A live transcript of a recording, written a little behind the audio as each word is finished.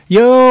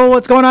Yo,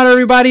 what's going on,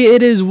 everybody?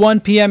 It is 1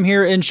 p.m.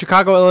 here in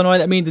Chicago, Illinois.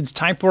 That means it's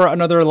time for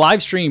another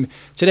live stream.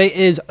 Today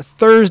is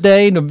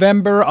Thursday,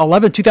 November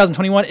 11th,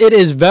 2021. It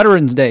is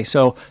Veterans Day.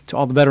 So to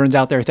all the veterans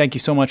out there, thank you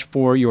so much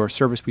for your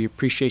service. We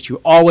appreciate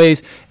you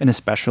always, and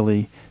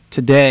especially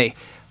today.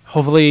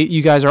 Hopefully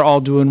you guys are all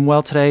doing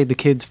well today. The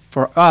kids,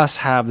 for us,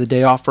 have the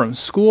day off from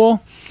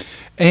school.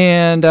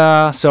 And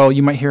so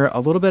you might hear a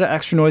little bit of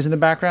extra noise in the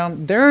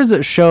background. There is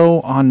a show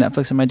on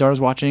Netflix that my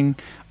daughter's watching.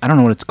 I don't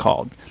know what it's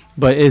called,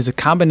 but it is a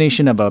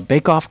combination of a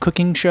bake-off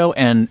cooking show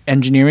and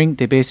engineering.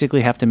 They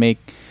basically have to make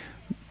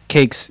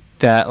cakes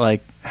that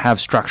like have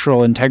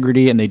structural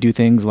integrity, and they do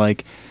things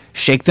like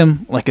shake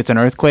them like it's an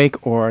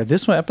earthquake. Or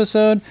this one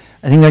episode,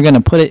 I think they're going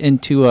to put it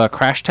into a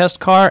crash test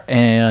car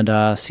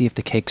and see if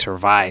the cake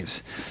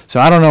survives.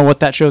 So I don't know what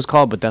that show is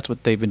called, but that's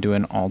what they've been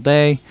doing all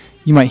day.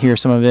 You might hear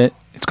some of it.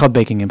 It's called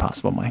Baking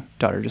Impossible. My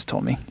daughter just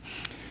told me.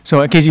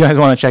 So in case you guys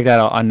want to check that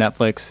out on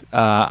Netflix,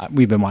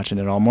 we've been watching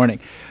it all morning.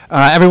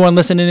 Everyone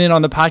listening in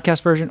on the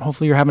podcast version,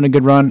 hopefully you're having a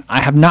good run.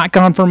 I have not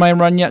gone for my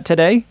run yet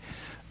today.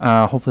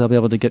 Hopefully I'll be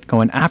able to get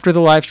going after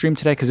the live stream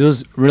today because it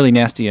was really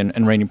nasty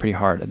and raining pretty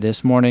hard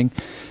this morning.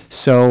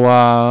 So,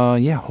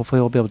 hopefully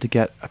we'll be able to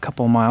get a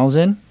couple miles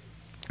in.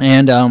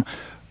 And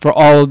for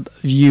all of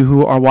you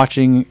who are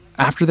watching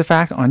after the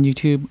fact on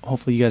YouTube,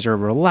 hopefully you guys are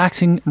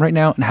relaxing right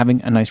now and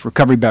having a nice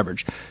recovery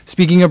beverage.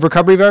 Speaking of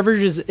recovery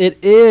beverages, it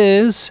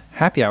is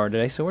happy hour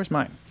today, so where's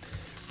mine?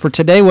 For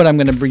today, what I'm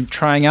going to be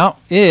trying out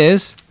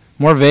is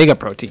more Vega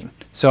protein.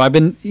 So I've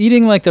been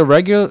eating like the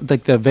regular,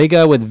 like the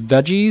Vega with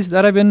veggies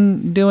that I've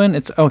been doing.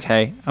 It's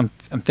okay. I'm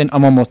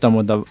almost done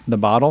with the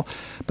bottle.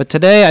 But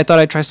today I thought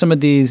I'd try some of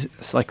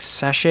these like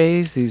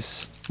sachets,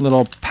 these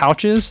little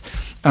pouches.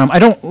 I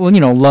don't,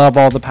 love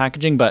all the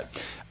packaging, but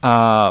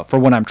for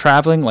when I'm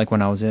traveling, like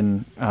when I was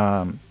in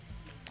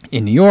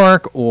New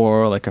York,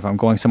 or like if I'm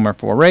going somewhere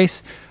for a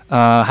race,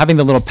 having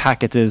the little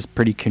packets is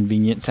pretty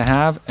convenient to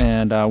have.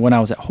 And when I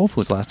was at Whole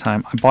Foods last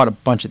time, I bought a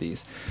bunch of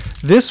these.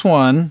 This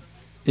one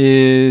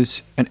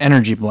is an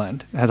energy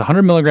blend. It has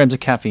 100 milligrams of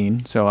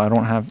caffeine, so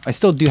I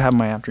still do have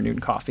my afternoon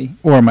coffee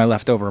or my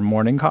leftover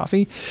morning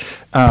coffee,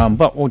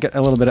 but we'll get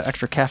a little bit of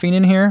extra caffeine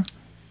in here.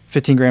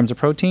 15 grams of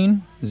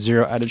protein,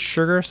 0 added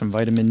sugar, some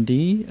vitamin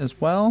D as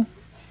well.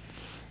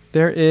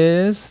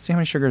 Let's see how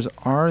many sugars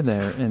are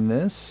there in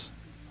this.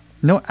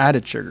 No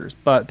added sugars,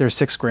 but there's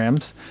 6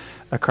 grams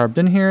of carb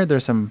in here.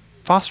 There's some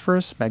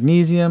phosphorus,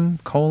 magnesium,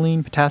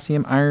 choline,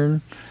 potassium,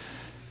 iron,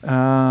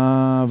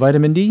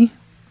 vitamin D,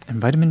 and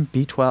vitamin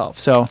B12.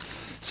 So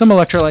some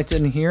electrolytes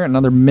in here and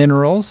other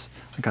minerals.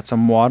 I got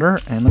some water,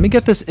 and let me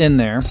get this in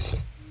there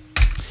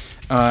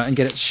and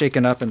get it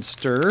shaken up and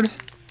stirred.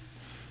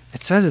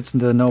 It says it's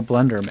the no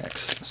blender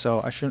mix, so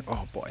I shouldn't.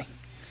 Oh boy,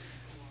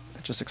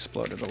 that just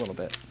exploded a little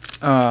bit.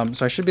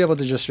 So I should be able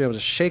to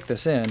shake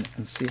this in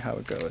and see how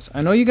it goes.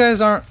 I know you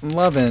guys aren't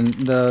loving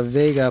the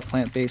Vega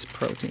plant-based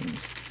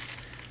proteins.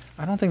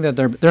 I don't think that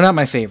they're not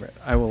my favorite.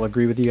 I will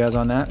agree with you guys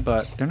on that,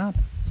 but they're not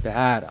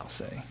bad, I'll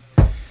say.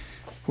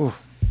 Whew,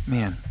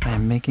 man, I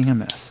am making a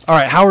mess. All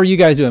right, how are you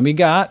guys doing? We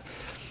got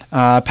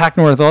Pack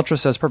North Ultra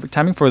says perfect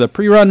timing for the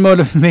pre-run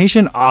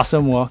motivation.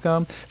 Awesome,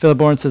 welcome. Philip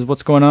Bourne says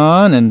what's going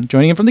on and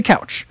joining in from the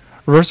couch.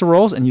 Reversal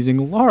rolls and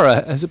using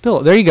Laura as a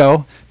pillow. There you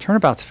go.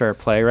 Turnabout's fair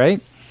play, right?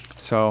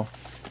 So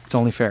it's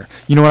only fair.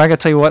 You know what? I got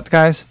to tell you what,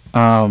 guys.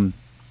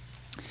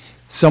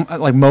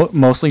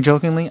 Mostly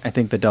jokingly, I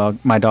think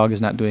my dog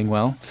is not doing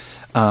well.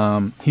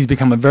 He's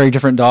become a very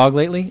different dog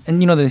lately. And,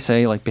 they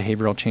say like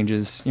behavioral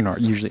changes, are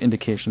usually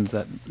indications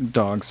that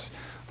dogs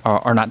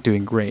are not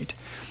doing great.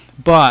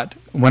 But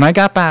when I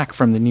got back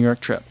from the New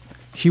York trip,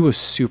 he was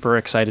super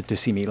excited to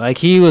see me. Like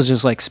he was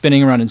just like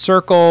spinning around in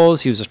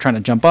circles. He was just trying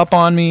to jump up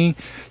on me.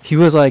 He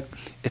was like,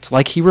 it's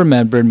like he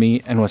remembered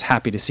me and was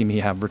happy to see me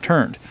have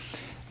returned.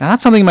 Now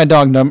that's something my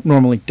dog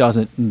normally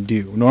doesn't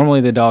do.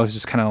 Normally the dog's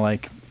just kind of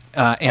like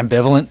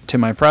ambivalent to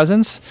my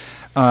presence.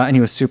 And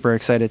he was super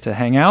excited to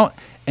hang out.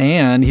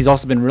 And he's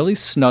also been really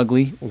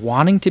snuggly,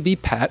 wanting to be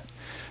pet.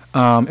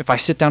 If I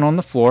sit down on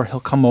the floor, he'll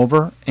come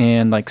over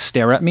and like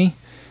stare at me.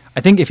 I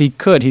think if he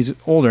could, he's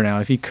older now.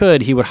 If he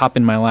could, he would hop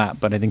in my lap.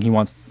 But I think he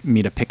wants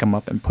me to pick him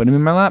up and put him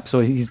in my lap. So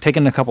he's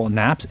taken a couple of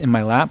naps in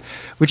my lap,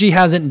 which he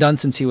hasn't done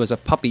since he was a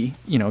puppy,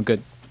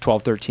 good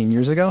 12, 13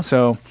 years ago.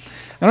 So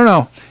I don't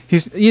know.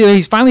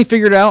 He's finally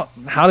figured out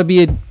how to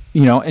be,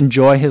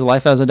 enjoy his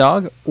life as a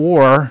dog,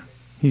 or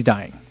he's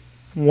dying.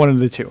 One of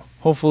the two.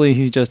 Hopefully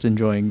he's just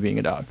enjoying being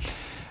a dog.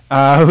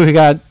 We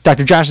got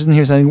Dr. Josh is in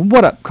here saying,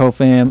 what up,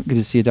 co-fam? Good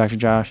to see you, Dr.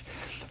 Josh.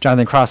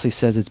 Jonathan Crossley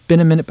says, it's been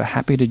a minute, but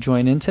happy to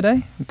join in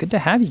today. Good to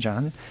have you,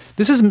 Jonathan.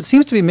 This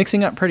seems to be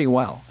mixing up pretty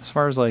well as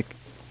far as like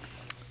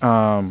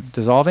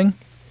dissolving.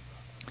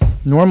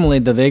 Normally,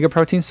 the Vega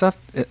protein stuff,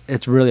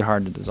 it's really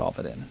hard to dissolve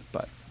it in,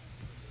 but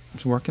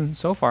it's working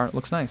so far. It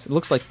looks nice. It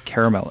looks like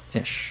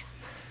caramel-ish.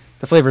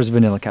 The flavor is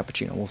vanilla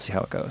cappuccino. We'll see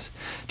how it goes.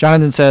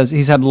 Jonathan says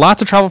he's had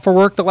lots of travel for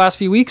work the last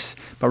few weeks,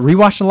 but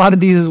rewatched a lot of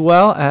these as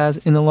well as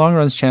in the Long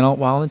Runs channel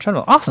while on the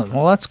treadmill. Awesome.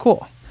 Well, that's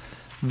cool.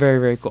 Very,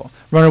 very cool.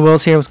 Runner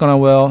Will's here. What's going on,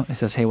 Will? He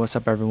says, hey, what's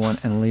up, everyone?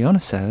 And Leona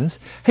says,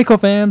 hey, cool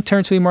fam.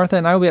 Terrence, Lee, Martha,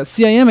 and I will be at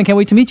CIM and can't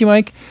wait to meet you,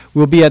 Mike.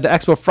 We'll be at the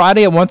expo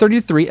Friday at 1:30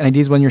 to 3, and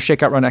ideas when your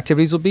shakeout run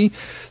activities will be.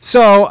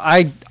 So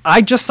I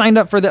just signed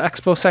up for the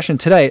expo session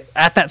today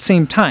at that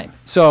same time.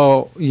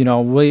 So, you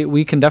know,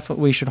 we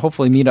should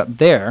hopefully meet up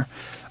there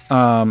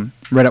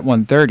right at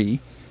 1:30.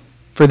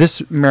 For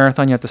this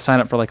marathon, you have to sign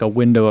up for like a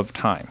window of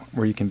time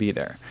where you can be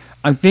there.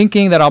 I'm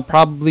thinking that I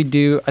think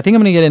I'm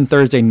going to get in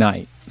Thursday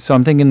night. So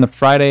I'm thinking the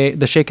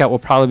shakeout will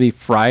probably be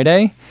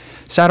Friday.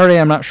 Saturday,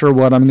 I'm not sure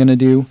what I'm going to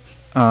do.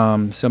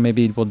 So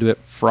maybe we'll do it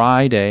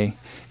Friday.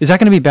 Is that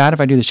going to be bad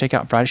if I do the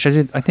shakeout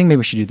Friday? I think maybe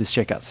we should do this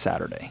shakeout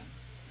Saturday.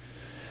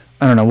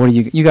 I don't know. What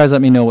do you guys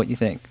let me know what you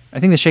think.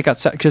 I think the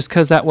shakeout, just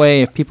because that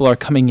way if people are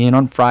coming in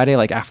on Friday,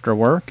 like after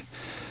work,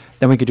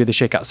 then we could do the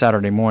shakeout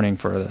Saturday morning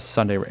for the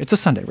Sunday race. It's a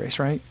Sunday race,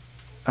 right?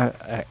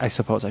 I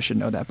suppose I should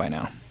know that by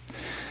now.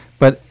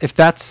 But if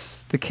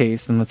that's the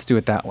case, then let's do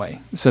it that way.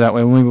 So that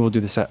way maybe we'll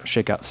do the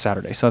shakeout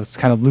Saturday. So it's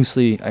kind of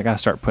loosely, I got to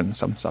start putting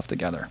some stuff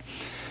together.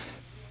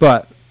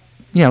 But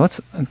yeah,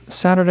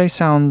 Saturday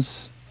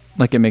sounds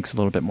like it makes a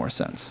little bit more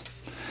sense.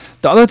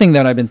 The other thing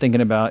that I've been thinking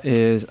about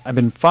is I've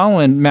been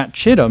following Matt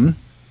Chittum.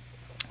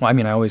 Well, I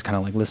mean, I always kind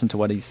of like listen to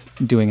what he's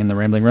doing in the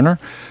Rambling Runner,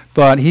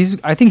 but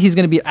I think he's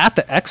going to be at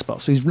the expo.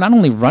 So he's not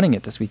only running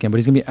it this weekend, but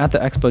he's going to be at the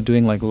expo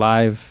doing like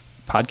live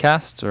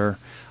podcasts or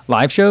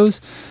live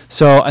shows.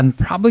 So I'm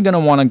probably going to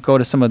want to go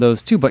to some of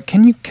those too. But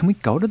can we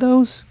go to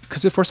those?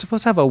 Because if we're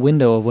supposed to have a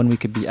window of when we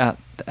could be at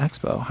the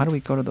expo, how do we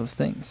go to those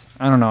things?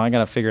 I don't know. I got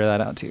to figure that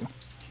out too.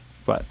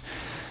 But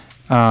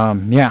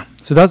yeah,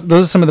 so those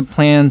are some of the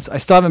plans. I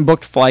still haven't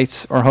booked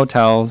flights or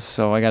hotels,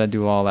 so I got to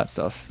do all that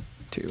stuff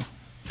too.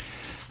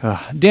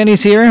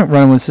 Danny's here,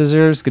 running with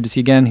scissors. Good to see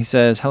you again. He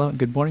says, hello,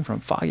 good morning from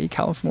foggy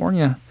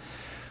California.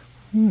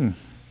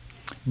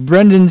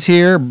 Brendan's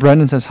here.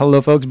 Brendan says,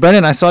 hello, folks.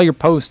 Brendan, I saw your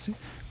post.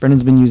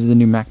 Brendan's been using the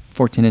new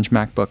 14-inch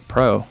MacBook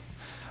Pro.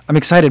 I'm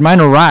excited. Mine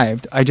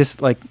arrived.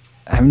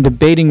 I'm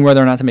debating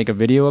whether or not to make a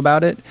video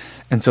about it.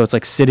 And so it's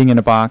like sitting in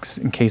a box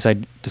in case I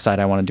decide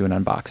I want to do an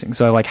unboxing.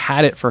 So I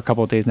had it for a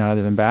couple of days now that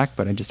I've been back,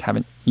 but I just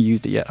haven't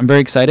used it yet. I'm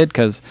very excited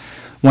because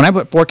when I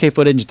put 4K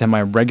footage into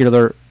my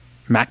regular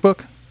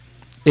MacBook,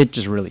 it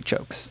just really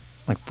chokes.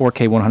 Like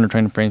 4K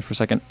 120 frames per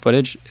second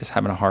footage is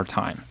having a hard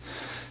time.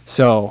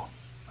 So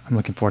I'm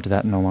looking forward to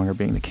that no longer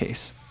being the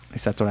case. At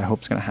least that's what I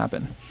hope is going to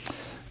happen.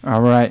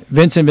 All right.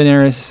 Vincent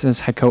Veneris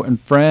says, hi, Co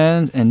and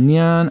friends. And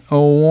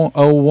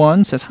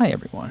Neon01 says, hi,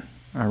 everyone.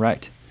 All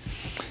right.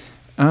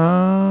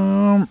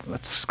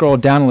 Let's scroll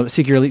down a little bit.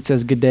 Secret Elite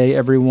says, good day,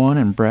 everyone.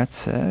 And Brett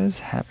says,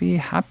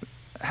 happy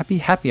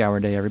hour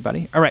day,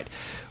 everybody. All right.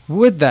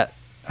 With that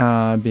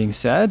being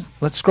said,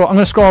 let's scroll. I'm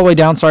going to scroll all the way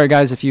down. Sorry,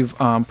 guys, if you've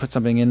put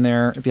something in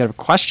there. If you have a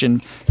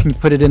question, can you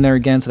put it in there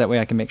again so that way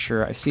I can make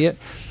sure I see it?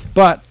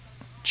 But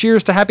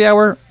cheers to happy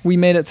hour. We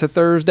made it to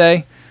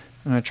Thursday.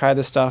 I'm going to try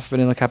this stuff.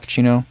 Vanilla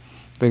cappuccino,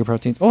 Vega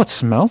proteins. Oh, it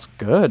smells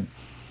good.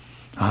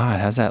 It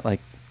has that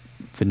like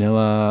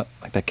vanilla,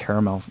 like that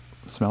caramel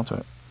smell to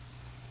it.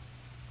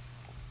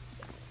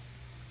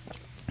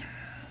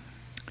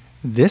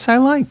 This I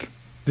like.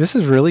 This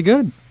is really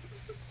good.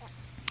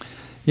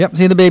 Yep,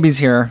 see the baby's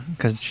here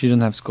because she doesn't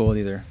have school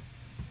either.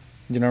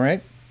 You know,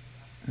 right?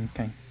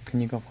 Okay.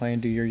 Can you go play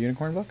and do your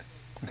unicorn book?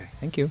 Okay,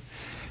 thank you.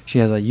 She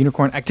has a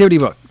unicorn activity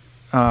book.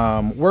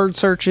 Word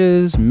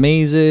searches,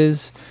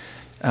 mazes,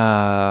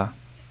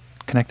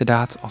 connect the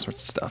dots, all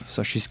sorts of stuff.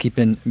 So she's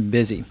keeping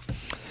busy.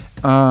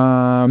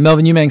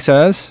 Melvin Umang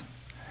says,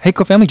 hey,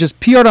 Co-Family, just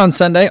PR'd on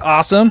Sunday.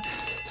 Awesome.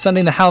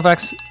 Sunday in the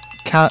Halifax,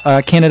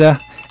 Canada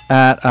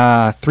at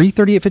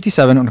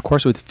 3:38:57 on a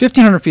course with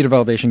 1,500 feet of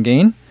elevation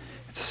gain.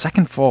 It's the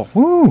second full.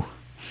 Woo!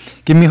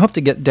 Giving me hope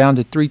to get down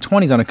to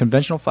 320s on a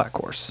conventional flat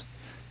course.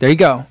 There you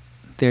go.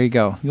 There you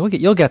go.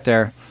 You'll get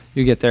there.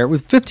 You get there.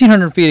 With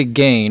 1,500 feet of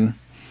gain,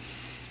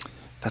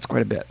 that's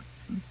quite a bit.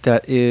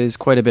 That is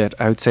quite a bit.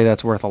 I would say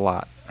that's worth a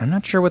lot. I'm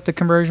not sure what the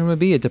conversion would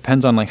be. It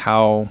depends on like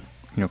how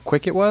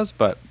quick it was,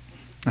 but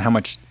how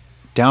much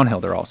downhill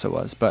there also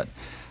was. But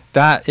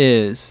that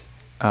is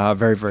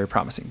very, very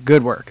promising.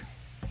 Good work.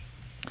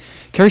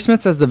 Kerry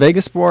Smith says the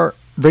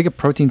Vega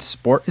Protein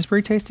Sport is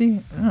pretty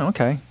tasty. Oh,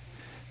 okay.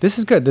 This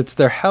is good.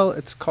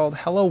 It's called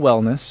Hello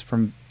Wellness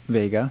from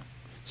Vega.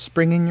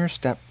 Spring in your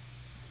step.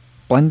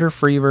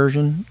 Blender-free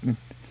version.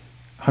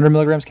 100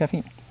 milligrams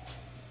caffeine.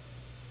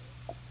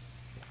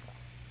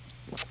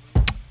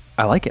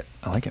 I like it.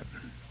 All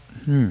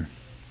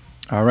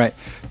right.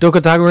 Doko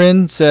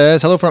Tagurin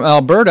says, hello from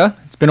Alberta.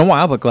 It's been a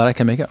while, but glad I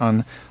can make it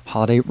on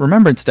Holiday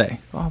Remembrance Day.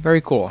 Oh,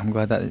 very cool. I'm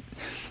glad that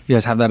you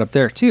guys have that up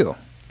there, too.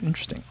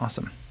 Interesting.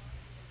 Awesome.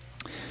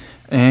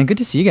 And good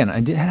to see you again.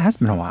 It has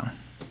been a while.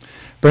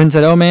 Brendan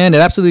said, oh, man, it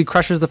absolutely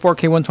crushes the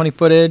 4K 120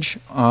 footage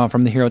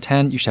from the Hero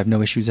 10. You should have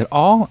no issues at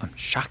all. I'm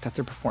shocked at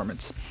their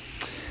performance.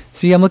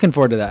 See, I'm looking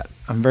forward to that.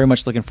 I'm very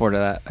much looking forward to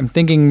that. I'm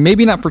thinking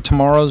maybe not for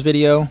tomorrow's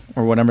video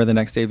or whatever the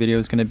next day video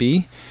is going to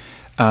be,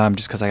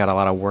 just because I got a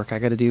lot of work I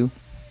got to do.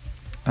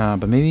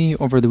 But maybe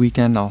over the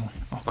weekend I'll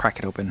crack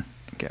it open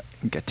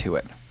and get to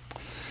it.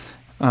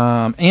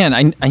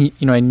 And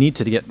I need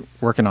to get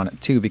working on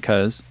it too,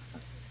 because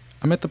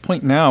I'm at the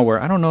point now where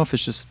I don't know if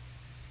it's just,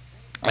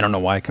 I don't know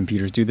why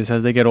computers do this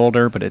as they get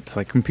older, but it's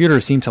like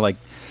computers seem to like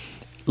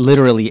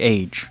literally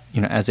age,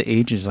 as they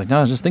age. It's like,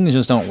 no, just things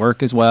just don't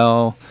work as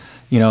well.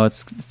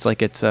 It's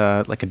like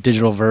a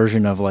digital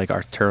version of like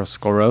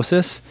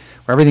arteriosclerosis,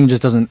 where everything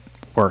just doesn't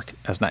work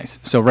as nice.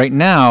 So right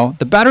now,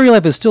 the battery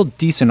life is still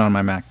decent on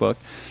my MacBook.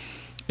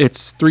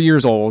 It's 3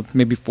 years old,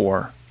 maybe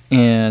 4,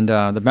 and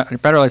the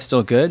battery life's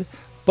still good.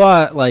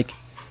 But like,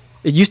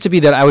 it used to be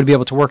that I would be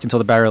able to work until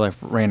the battery life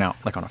ran out,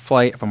 like on a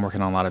flight, if I'm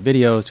working on a lot of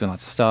videos, doing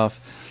lots of stuff.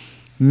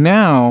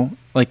 Now,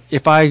 like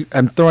if I'm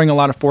throwing a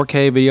lot of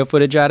 4K video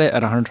footage at it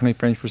at 120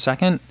 frames per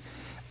second,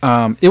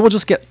 it will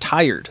just get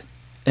tired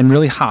and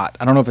really hot.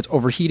 I don't know if it's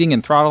overheating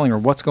and throttling or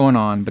what's going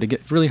on, but it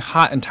gets really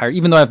hot and tired,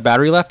 even though I have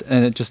battery left,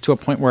 and it just to a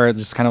point where it's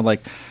just kind of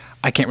like,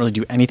 I can't really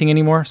do anything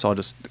anymore. So I'll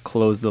just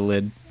close the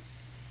lid,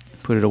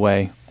 put it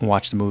away, and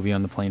watch the movie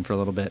on the plane for a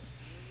little bit,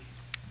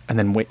 and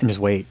then just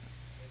wait.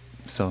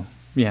 So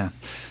yeah.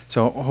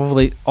 So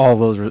hopefully all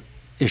those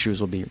issues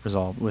will be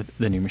resolved with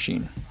the new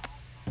machine.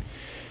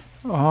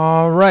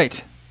 All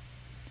right.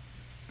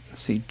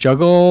 Let's see.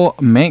 Juggle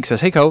Mank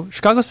says, "Hey, Co,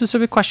 Chicago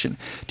specific question.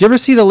 Do you ever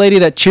see the lady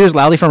that cheers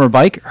loudly from her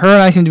bike? Her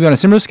and I seem to be on a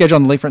similar schedule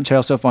on the Lakefront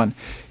Trail. So fun.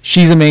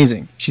 She's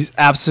amazing. She's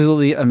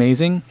absolutely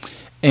amazing.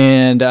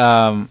 And,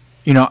 I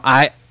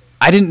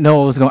didn't know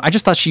what was going on. I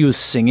just thought she was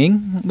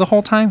singing the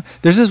whole time.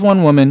 There's this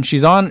one woman.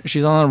 She's on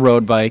a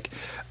road bike.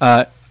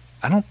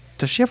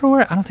 Does she ever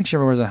wear? I don't think she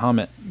ever wears a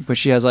helmet, but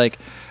she has like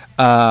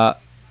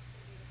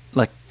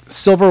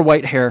silver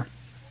white hair.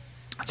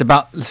 It's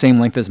about the same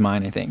length as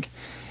mine, I think.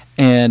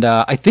 And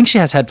I think she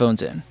has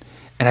headphones in,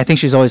 and I think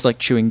she's always like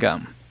chewing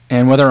gum.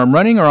 And whether I'm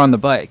running or on the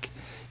bike,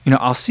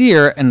 I'll see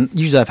her, and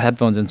usually I have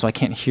headphones in, so I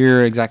can't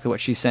hear exactly what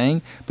she's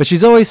saying. But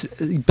she's always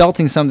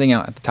belting something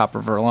out at the top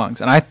of her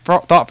lungs. And I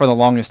thought for the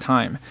longest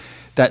time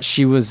that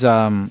she was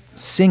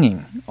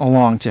singing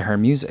along to her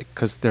music,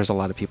 because there's a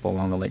lot of people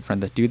along the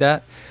lakefront that do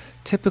that.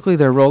 Typically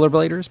they're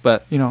rollerbladers,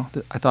 but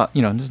I thought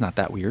it's not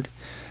that weird.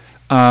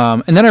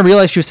 And then I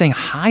realized she was saying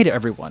hi to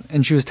everyone,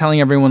 and she was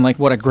telling everyone like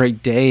what a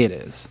great day it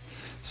is.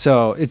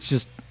 So it's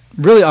just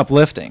really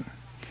uplifting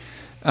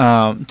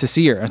to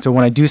see her. And so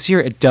when I do see her,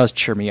 it does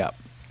cheer me up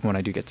when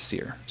I do get to see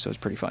her. So it's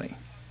pretty funny.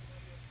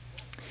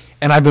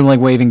 And I've been like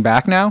waving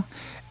back now,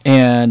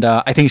 and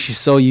I think she's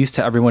so used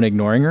to everyone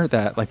ignoring her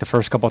that like the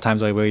first couple of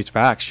times I waved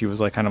back, she was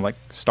like kind of like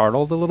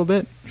startled a little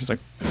bit. She's like,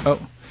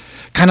 oh.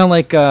 Kind of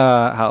like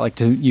how I like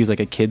to use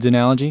like a kid's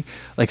analogy.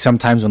 Like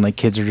sometimes when like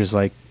kids are just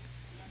like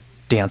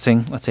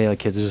dancing, let's say like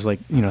kids are just like,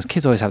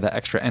 kids always have that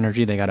extra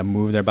energy. They got to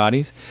move their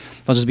bodies.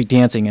 They'll just be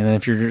dancing. And then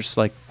if you're just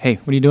like, hey,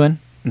 what are you doing?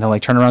 And they'll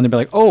like turn around and be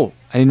like, oh,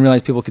 I didn't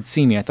realize people could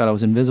see me. I thought I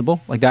was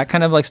invisible. Like that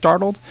kind of like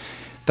startled.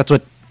 That's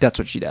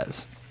what she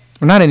does.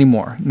 We're not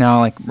anymore. Now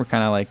like we're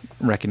kind of like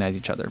recognize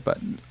each other. But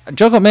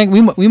Juggle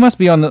Mank, we must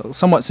be on the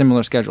somewhat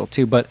similar schedule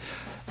too. But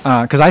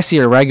because I see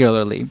her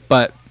regularly.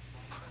 But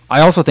I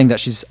also think that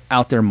she's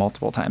out there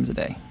multiple times a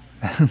day.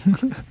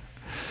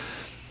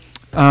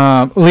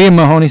 Liam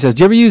Mahoney says,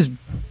 do you ever use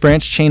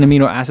branched chain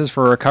amino acids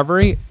for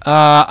recovery?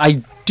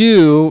 I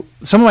do.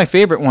 Some of my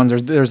favorite ones,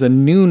 there's a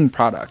Noon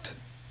product.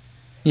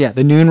 Yeah,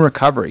 the Noon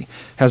Recovery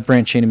has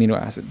branched chain amino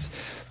acids.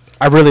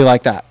 I really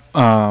like that.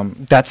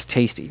 That's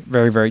tasty.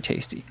 Very, very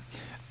tasty.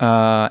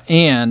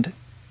 And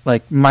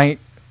like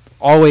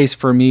always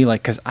for me,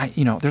 like, cause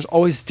there's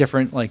always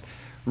different like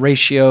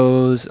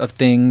ratios of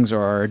things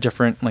or a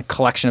different like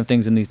collection of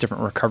things in these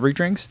different recovery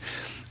drinks.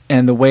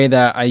 And the way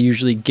that I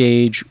usually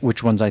gauge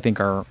which ones I think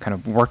are kind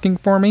of working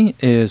for me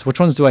is which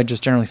ones do I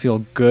just generally feel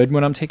good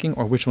when I'm taking,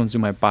 or which ones do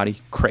my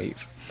body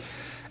crave.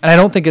 And I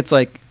don't think it's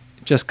like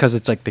just because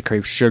it's like they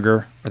crave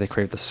sugar or they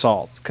crave the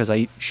salt, because I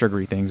eat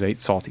sugary things, I eat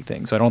salty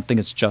things. So I don't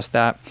think it's just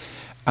that.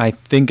 I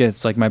think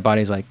it's like my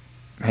body's like,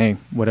 hey,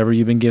 whatever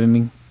you've been giving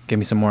me, give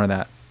me some more of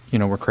that.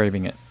 We're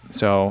craving it.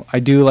 So I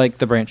do like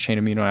the branched chain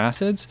amino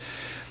acids.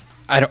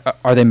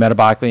 Are they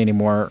metabolically any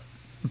more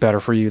better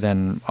for you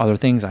than other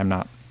things? I'm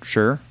not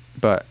sure,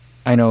 but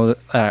I know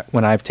that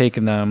when I've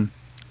taken them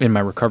in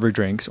my recovery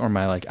drinks or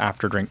my like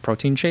after drink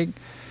protein shake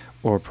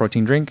or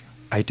protein drink,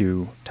 I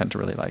do tend to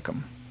really like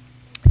them.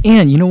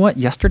 And you know what?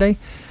 Yesterday,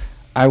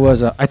 I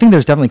think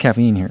there's definitely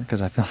caffeine here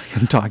because I feel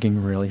like I'm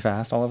talking really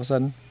fast all of a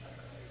sudden.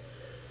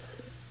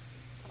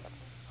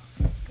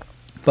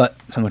 But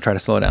so I'm gonna try to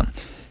slow it down.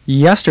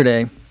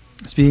 Yesterday,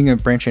 speaking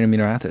of branched chain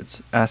amino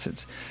acids,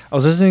 I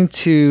was listening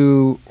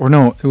to,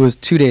 it was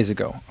 2 days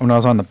ago when I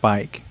was on the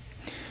bike.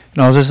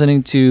 And I was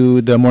listening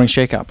to the Morning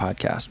Shakeout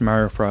podcast.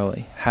 Mario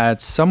Froley had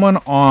someone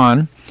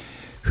on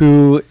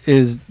who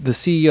is the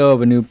CEO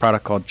of a new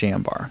product called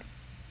Jambar.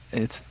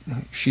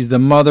 She's the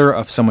mother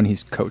of someone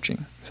he's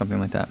coaching, something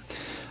like that.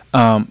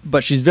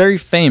 But she's very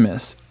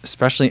famous,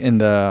 especially in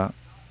the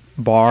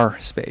bar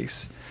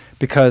space,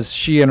 because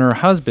she and her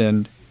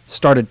husband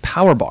started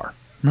Power Bar.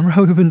 Remember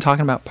how we've been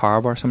talking about Power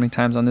Bar so many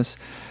times on this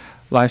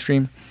live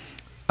stream?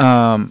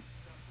 And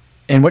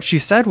what she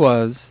said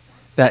was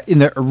that in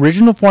the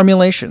original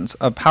formulations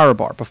of Power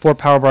Bar, before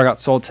Power Bar got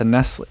sold to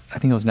Nestle, I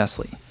think it was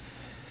Nestle,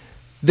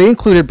 they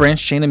included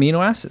branched chain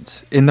amino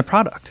acids in the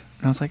product.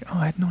 And I was like, oh,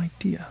 I had no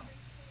idea.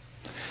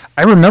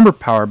 I remember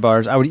Power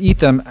Bars. I would eat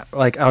them,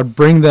 like I would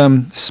bring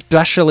them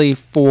specially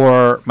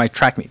for my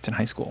track meets in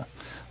high school.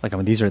 Like, I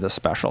mean, these are the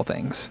special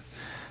things.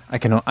 I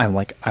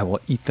will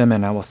eat them,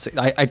 and I will say,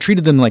 I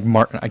treated them like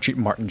Martin. I treat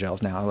Martin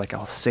gels now. Like,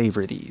 I'll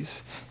savor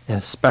these in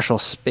a special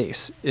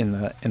space in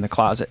the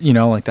closet,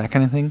 like that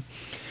kind of thing.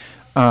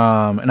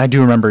 And I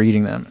do remember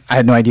eating them. I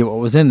had no idea what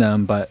was in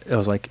them, but it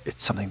was like,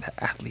 it's something that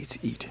athletes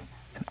eat,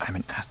 and I'm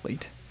an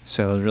athlete,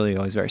 so it was really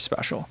always very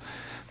special.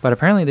 But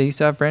apparently, they used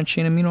to have branched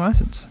chain amino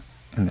acids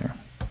in there.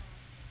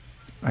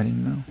 I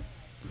didn't know.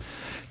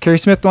 Carrie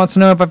Smith wants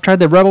to know if I've tried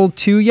the Rebel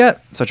 2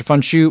 yet. Such a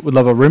fun shoot. Would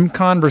love a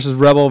Rimcon versus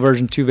Rebel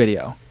version 2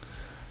 video.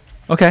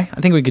 Okay,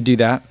 I think we could do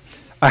that.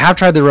 I have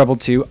tried the Rebel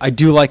 2. I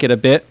do like it a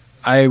bit.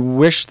 I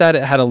wish that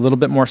it had a little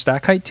bit more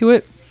stack height to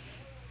it,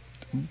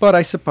 but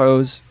I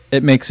suppose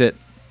it makes it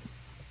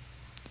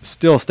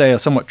still stay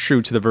somewhat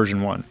true to the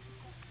version 1.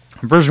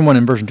 Version 1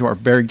 and version 2 are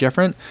very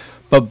different,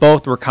 but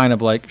both were kind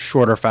of like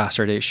shorter,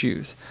 faster day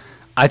shoes.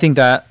 I think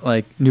that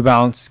like New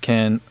Balance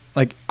can,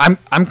 like,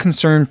 I'm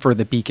concerned for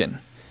the Beacon,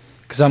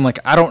 because I'm like,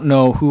 I don't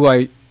know who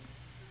I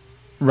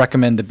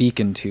recommend the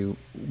Beacon to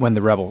when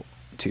the Rebel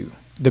 2,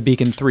 the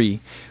Beacon 3,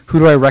 who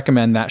do I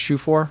recommend that shoe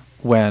for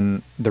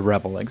when the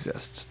Rebel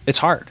exists? It's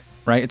hard,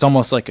 right? It's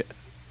almost like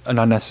an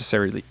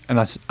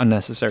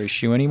unnecessary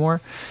shoe anymore.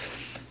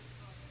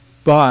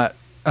 But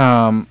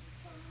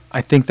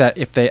I think that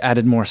if they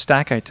added more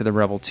stack height to the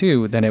Rebel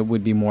 2, then it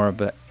would be more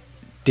of a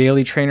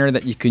daily trainer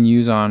that you can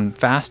use on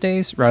fast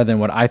days, rather than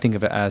what I think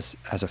of it as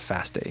a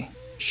fast day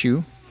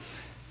shoe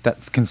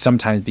that can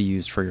sometimes be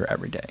used for your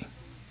everyday.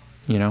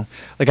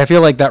 Like, I feel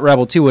like that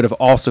Rebel 2 would have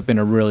also been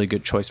a really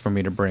good choice for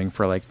me to bring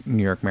for like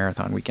New York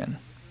Marathon weekend.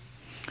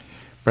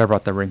 But I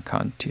brought the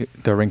Rincon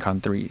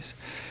 3s.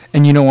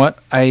 And you know what?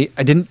 I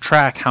didn't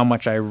track how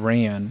much I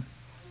ran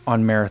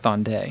on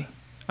marathon day.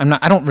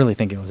 I don't really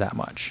think it was that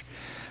much.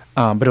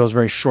 But it was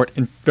very short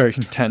and very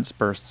intense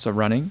bursts of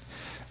running.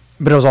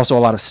 But it was also a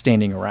lot of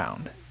standing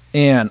around.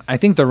 And I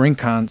think the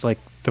Rincons, like,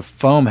 the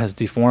foam has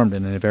deformed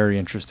in a very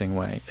interesting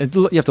way.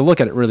 You have to look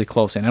at it really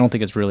closely, and I don't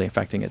think it's really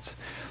affecting its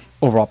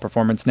overall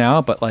performance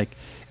now, but like,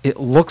 it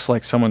looks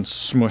like someone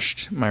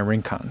smushed my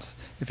Rincons.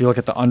 If you look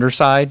at the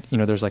underside,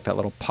 there's like that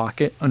little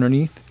pocket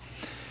underneath.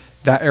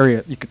 That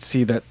area, you could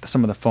see that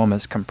some of the foam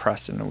is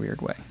compressed in a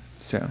weird way.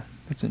 So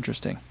it's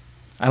interesting.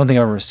 I don't think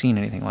I've ever seen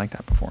anything like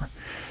that before.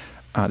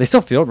 They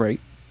still feel great.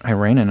 I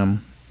ran in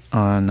them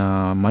on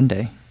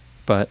Monday,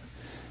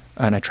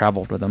 and I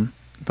traveled with them,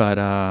 but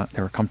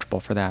they were comfortable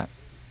for that.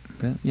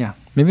 But yeah,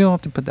 maybe I'll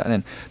have to put that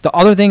in. The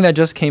other thing that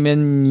just came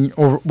in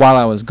while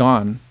I was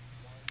gone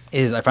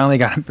is I finally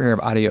got a pair of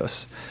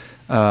Adios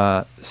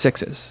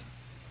 6s.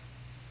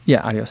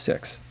 Yeah, Adios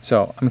 6.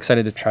 So I'm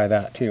excited to try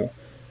that too.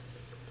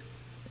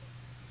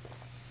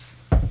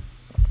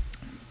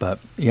 But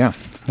yeah,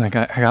 I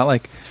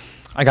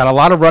got a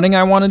lot of running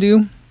I want to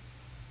do,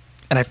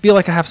 and I feel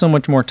like I have so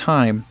much more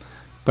time,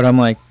 but I'm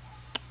like,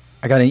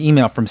 I got an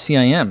email from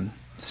CIM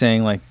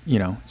saying like,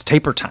 it's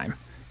taper time.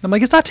 And I'm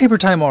like, it's not taper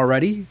time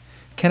already.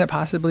 Can it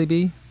possibly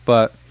be?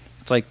 But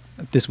it's like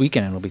this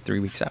weekend, it'll be 3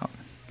 weeks out.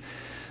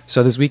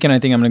 So this weekend, I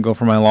think I'm going to go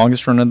for my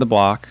longest run of the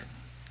block.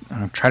 I'm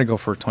going to try to go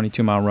for a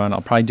 22-mile run.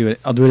 I'll probably do it.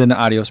 I'll do it in the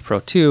Adios Pro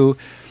 2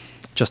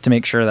 just to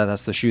make sure that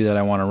that's the shoe that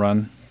I want to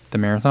run the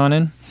marathon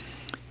in.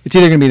 It's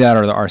either going to be that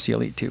or the RC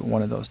Elite 2,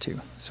 one of those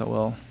two.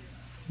 So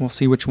we'll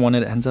see which one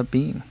it ends up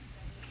being.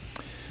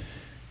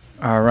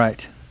 All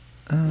right.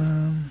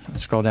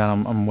 Let's scroll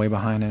down. I'm way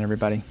behind on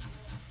everybody.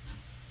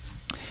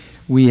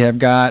 We have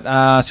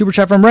got Super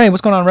Chat from Ray.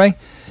 What's going on, Ray?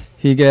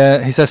 He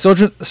says,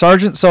 Sergeant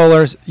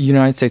Solars,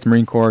 United States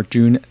Marine Corps,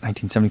 June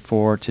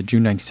 1974 to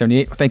June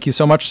 1978. Thank you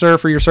so much, sir,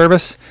 for your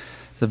service.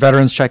 It's a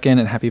Veterans Check-In,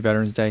 and Happy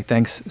Veterans Day.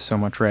 Thanks so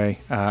much, Ray.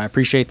 I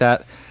appreciate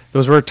that.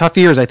 Those were tough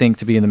years, I think,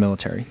 to be in the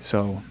military.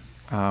 So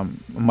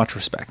much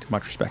respect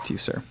to you,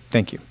 sir.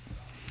 Thank you.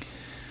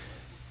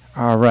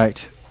 All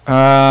right.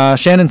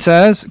 Shannon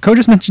says, Coach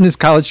just mentioned his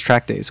college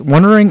track days.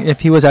 Wondering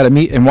if he was at a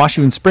meet in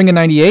Washington spring of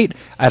 98.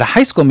 At a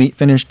high school meet,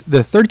 finished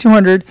the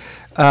 3200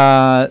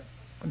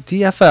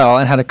 DFL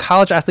and had a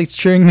college athletes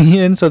cheering me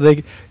in so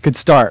they could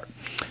start.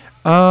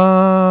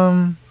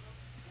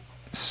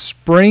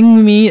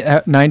 Spring meet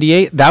at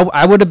 98. That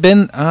I would have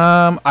been.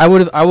 I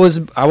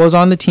was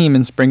on the team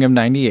in spring of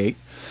 98.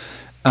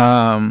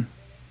 That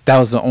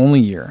was the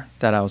only year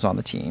that I was on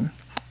the team.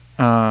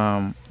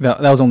 That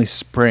was only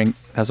spring.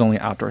 That was only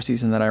outdoor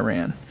season that I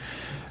ran.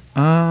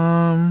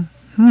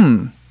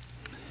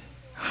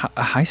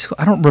 High school.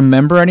 I don't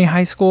remember any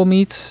high school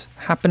meets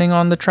happening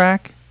on the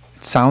track.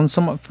 It sounds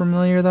somewhat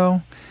familiar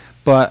though,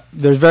 but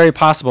there's very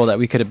possible that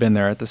we could have been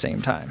there at the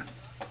same time.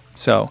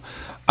 So,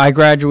 I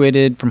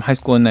graduated from high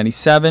school in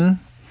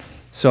 '97.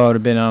 So I would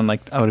have been on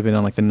like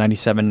the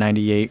 '97,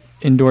 '98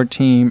 indoor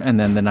team, and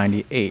then the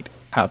 '98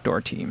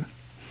 outdoor team.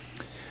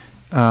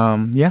 So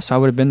I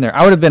would have been there.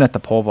 I would have been at the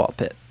pole vault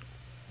pit,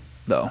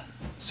 though.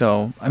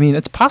 So, I mean,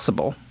 it's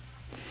possible.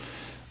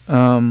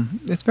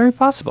 It's very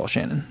possible,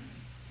 Shannon.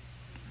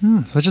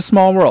 Such a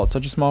small world.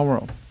 Such a small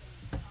world.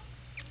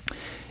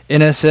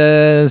 And it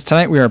says,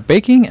 tonight we are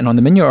baking, and on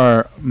the menu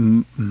are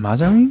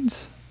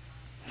mazarines,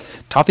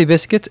 toffee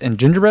biscuits, and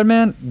gingerbread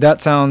man.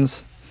 That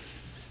sounds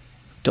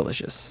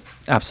delicious.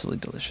 Absolutely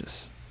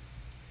delicious.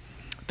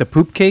 The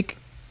poop cake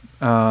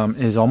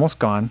is almost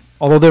gone,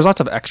 although there's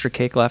lots of extra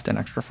cake left and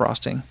extra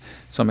frosting.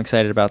 So I'm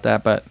excited about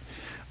that. But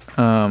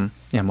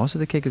yeah, most of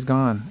the cake is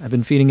gone. I've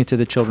been feeding it to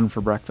the children for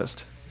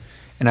breakfast.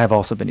 And I've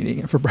also been eating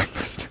it for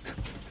breakfast.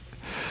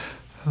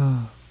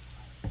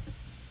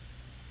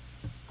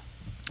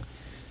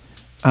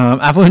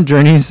 Affluent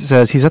Journeys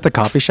says he's at the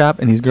coffee shop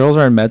and these girls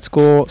are in med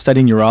school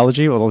studying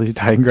urology with all these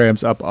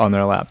diagrams up on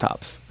their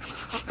laptops.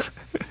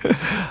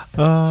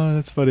 Oh,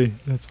 that's funny.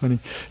 That's funny.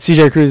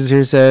 CJ Cruz is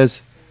here,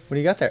 says, what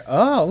do you got there?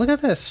 Oh, look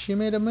at this. She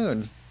made a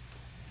moon.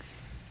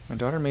 My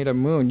daughter made a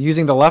moon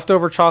using the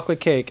leftover chocolate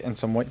cake and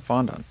some white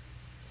fondant.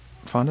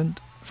 Fondant.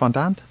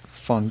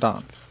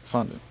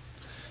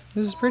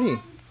 This is pretty.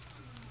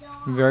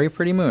 Very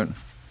pretty moon.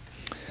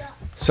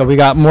 So we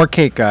got more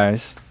cake,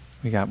 guys.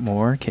 We got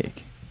more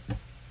cake.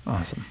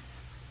 Awesome.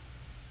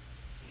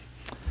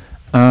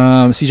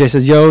 CJ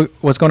says, yo,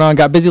 what's going on?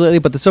 Got busy lately,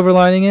 but the silver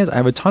lining is I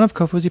have a ton of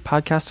Kofuzi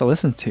podcasts to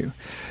listen to.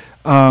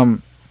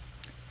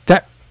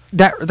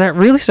 That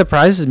really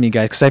surprises me,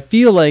 guys, because I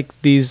feel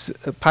like these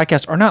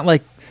podcasts are not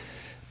like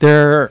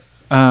they're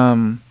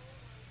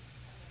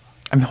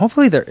I mean,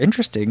 hopefully they're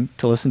interesting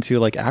to listen to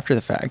like after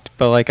the fact,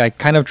 but like I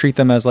kind of treat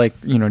them as like,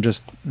 you know,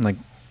 just like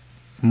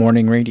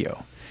morning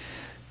radio.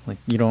 Like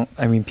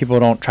people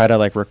don't try to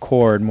like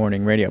record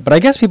morning radio, but I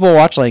guess people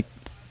watch like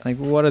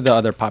what are the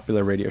other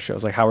popular radio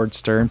shows? Like Howard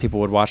Stern, people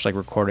would watch like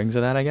recordings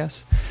of that, I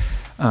guess.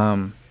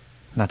 Not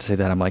to say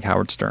that I'm like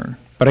Howard Stern,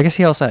 but I guess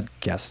he also had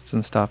guests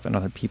and stuff and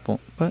other people,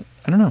 but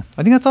I don't know.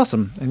 I think that's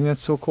awesome. I think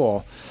that's so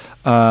cool.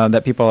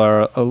 That people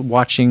are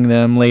watching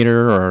them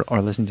later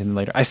or listening to them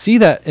later. I see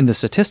that in the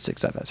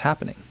statistics that's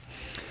happening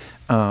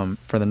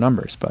for the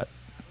numbers, but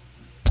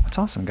it's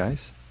awesome,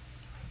 guys.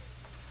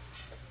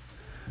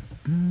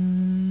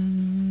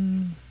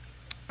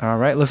 All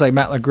right, looks like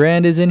Matt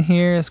LeGrand is in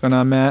here. What's going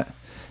on, Matt?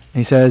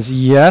 He says,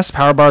 yes,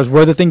 power bars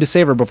were the thing to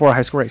savor before a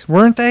high school race.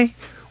 Weren't they?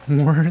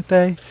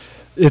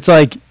 It's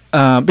like,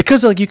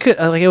 because like you could,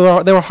 like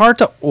they were hard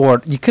to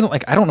order. You couldn't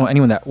like, I don't know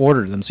anyone that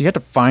ordered them. So you had to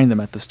find them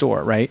at the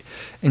store, right?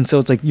 And so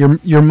it's like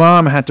your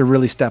mom had to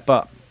really step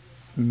up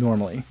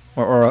normally,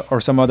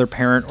 or some other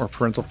parent or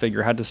parental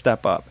figure had to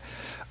step up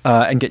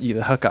and get you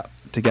the hookup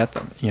to get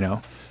them, you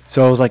know?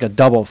 So it was like a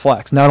double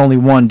flex. Not only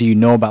one, do you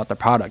know about the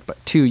product,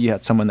 but two, you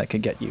had someone that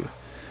could get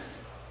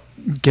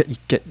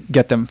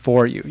them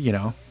for you, you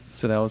know?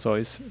 So that was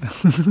always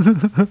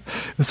it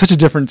was such a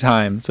different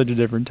time.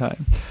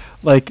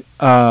 Like,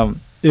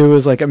 it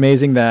was like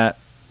amazing that,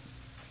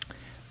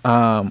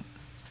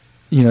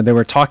 you know, they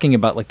were talking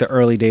about like the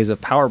early days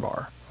of Power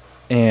Bar,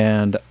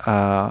 and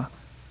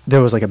there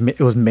was like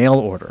it was mail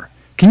order.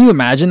 Can you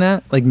imagine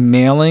that? Like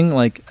mailing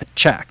like a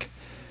check,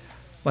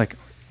 like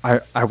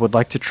I would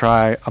like to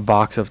try a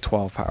box of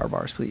 12 Power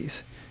Bars,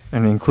 please,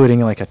 and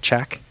including like a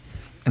check,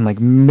 and like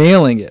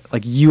mailing it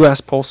like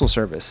U.S. Postal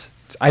Service.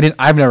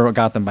 I've never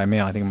got them by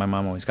mail. I think my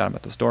mom always got them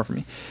at the store for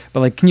me.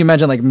 But like, can you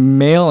imagine like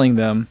mailing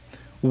them,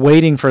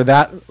 waiting for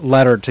that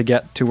letter to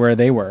get to where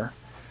they were?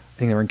 I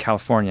think they were in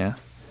California,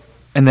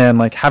 and then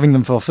like having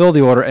them fulfill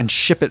the order and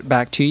ship it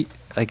back to you.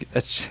 Like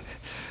it's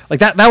like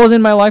that was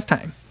in my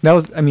lifetime. That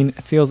was, I mean,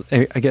 it feels,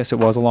 I guess it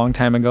was a long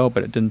time ago,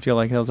 but it didn't feel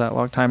like it was that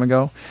long time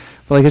ago.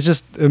 But like, it's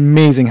just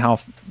amazing how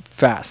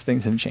fast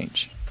things have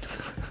changed.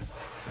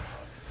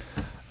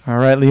 All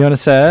right, Leona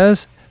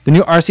says, the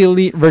new RC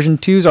Elite version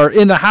 2s are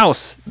in the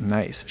house.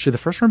 Nice. Should the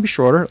first run be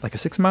shorter, like a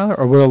 6-miler,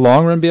 or will a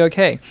long run be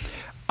okay?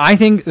 I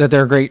think that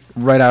they're great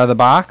right out of the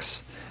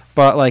box,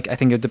 but like, I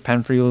think it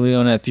depends for you,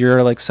 Leona. If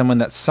you're like someone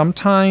that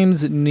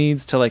sometimes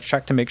needs to like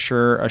check to make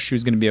sure a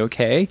shoe's going to be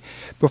okay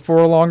before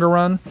a longer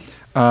run,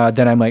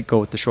 then I might go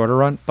with the shorter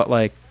run. But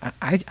like,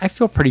 I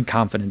feel pretty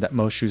confident that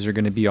most shoes are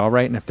going to be all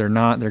right. And if they're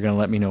not, they're going to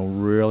let me know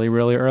really,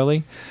 really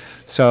early.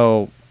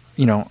 So,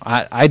 you know,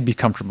 I'd be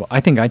comfortable. I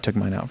think I took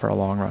mine out for a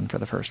long run for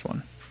the first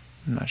one.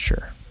 I'm not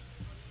sure.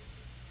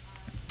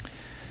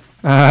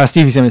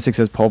 Stevie76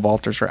 says pole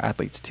vaulters for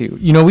athletes too.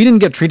 You know, we didn't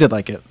get treated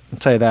like it. I'll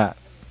tell you that.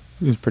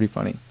 It was pretty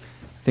funny.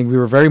 I think we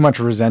were very much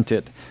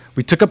resented.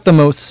 We took up the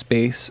most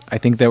space. I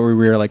think that we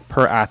were like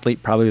per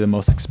athlete, probably the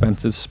most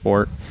expensive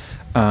sport.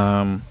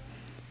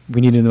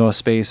 We needed the most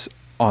space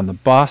on the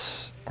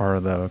bus or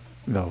the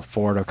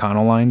Ford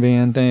O'Connell line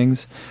van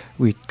things.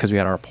 Because we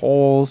had our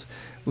poles.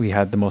 We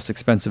had the most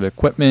expensive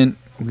equipment.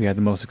 We had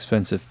the most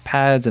expensive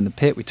pads in the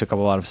pit. We took up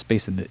a lot of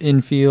space in the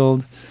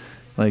infield.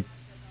 Like,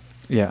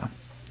 yeah.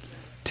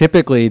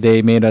 Typically,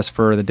 they made us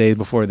for the day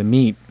before the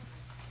meet.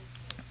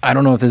 I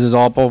don't know if this is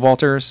all pole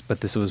vaulters,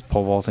 but this was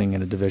pole vaulting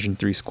in a Division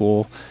III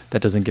school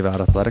that doesn't give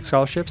out athletic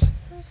scholarships.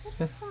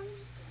 Yeah.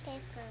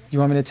 You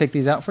want me to take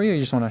these out for you, or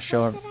you just want to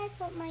show up? I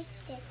put my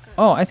sticker?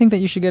 Oh, I think that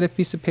you should get a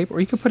piece of paper,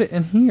 or you could put it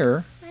in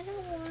here. I don't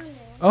want it.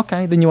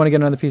 Okay, then you want to get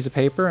another piece of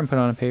paper and put it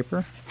on a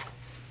paper?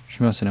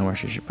 She wants to know where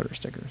she should put her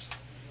stickers.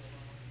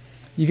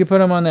 You could put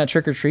them on that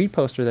trick or treat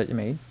poster that you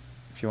made,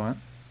 if you want.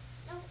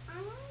 No, I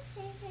want to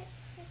save it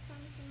for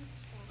something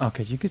special.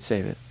 Okay, you could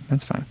save it.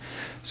 That's fine.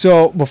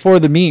 So before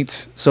the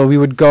meets, so we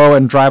would go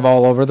and drive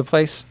all over the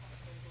place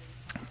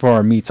for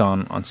our meets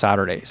on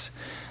Saturdays.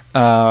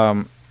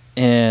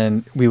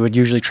 And we would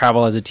usually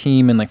travel as a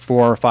team in like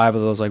 4 or 5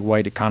 of those like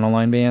white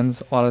Econoline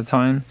vans a lot of the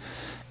time.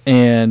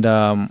 And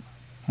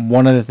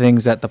one of the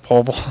things that the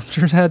pole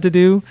vaulters had to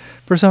do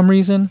for some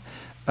reason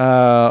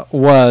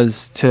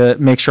was to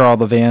make sure all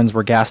the vans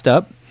were gassed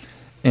up,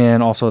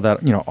 and also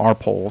that, you know, our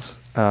poles,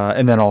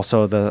 and then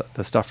also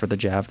the stuff for the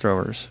jav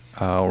throwers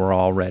were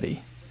all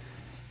ready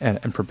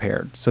and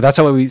prepared. So that's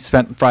how we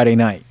spent Friday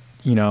night.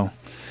 You know,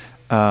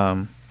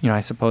 I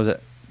suppose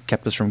it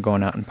kept us from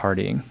going out and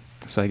partying.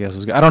 So I guess it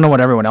was good. I don't know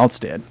what everyone else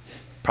did.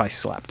 Probably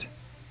slept,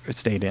 or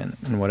stayed in,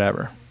 and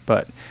whatever.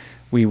 But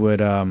we would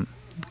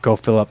go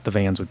fill up the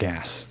vans with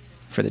gas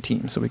for the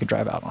team so we could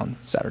drive out on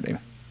Saturday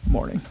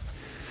morning.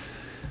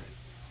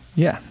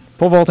 Yeah,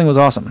 pole vaulting was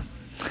awesome.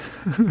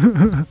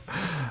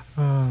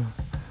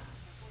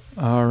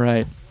 All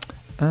right.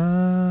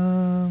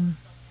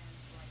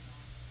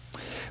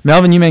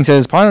 Melvin Umang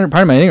says,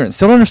 pardon my ignorance,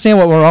 still don't understand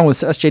what went wrong with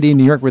SJD in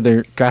New York with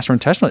their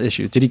gastrointestinal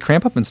issues. Did he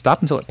cramp up and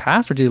stop until it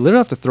passed, or did he literally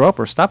have to throw up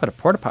or stop at a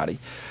porta potty?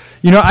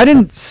 You know, I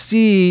didn't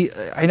see,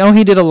 I know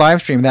he did a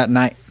live stream that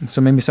night,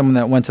 so maybe someone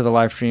that went to the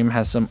live stream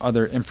has some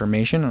other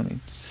information. Let me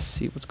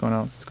see what's going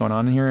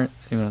on in here.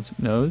 Anyone else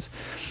knows?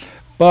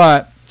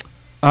 But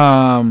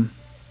I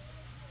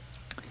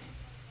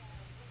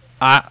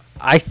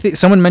think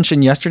someone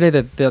mentioned yesterday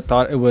that they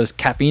thought it was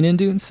caffeine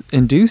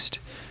induced.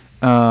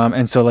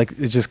 And so like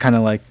it's just kind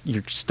of like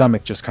your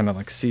stomach just kind of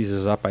like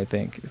seizes up. I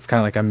think it's kind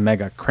of like a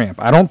mega cramp.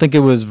 I don't think it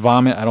was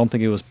vomit. I don't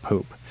think it was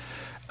poop.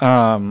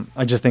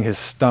 I just think his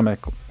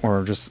stomach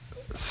or just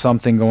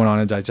something going on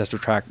in the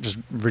digestive tract just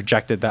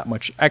rejected that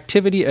much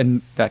activity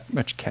and that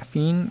much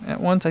caffeine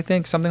at once. I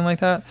think something like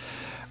that.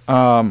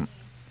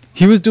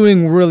 He was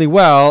doing really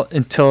well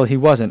until he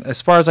wasn't. As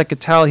far as I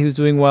could tell, he was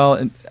doing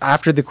well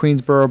after the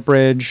Queensboro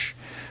Bridge.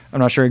 I'm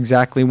not sure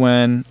exactly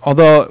when.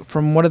 Although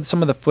from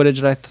some of the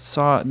footage that I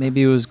saw,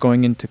 maybe it was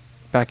going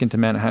back into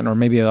Manhattan, or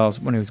maybe it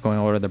was when he was going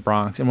over to the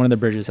Bronx. And one of the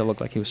bridges, it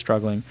looked like he was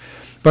struggling.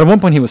 But at one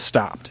point, he was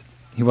stopped.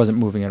 He wasn't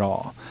moving at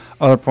all.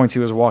 Other points, he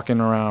was walking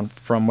around,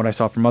 from what I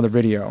saw from other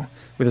video,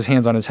 with his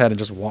hands on his head and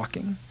just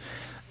walking.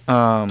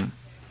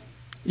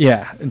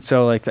 Yeah, and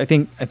so like I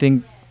think I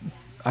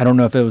don't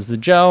know if it was the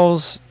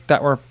gels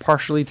that were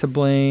partially to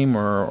blame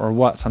or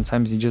what.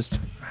 Sometimes you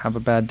just have a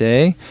bad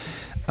day.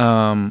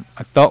 I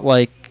felt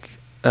like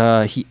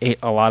he ate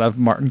a lot of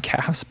Martin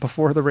calves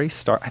before the race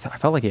started. I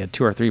felt like he had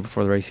 2 or 3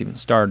 before the race even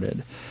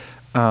started.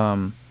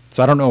 So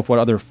I don't know what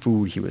other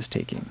food he was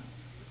taking.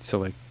 So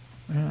like,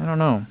 I don't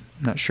know.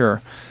 I'm not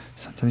sure.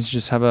 Sometimes you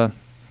just have a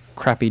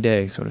crappy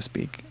day, so to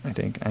speak, I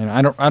think. And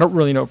I don't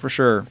really know for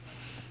sure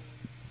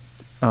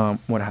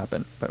what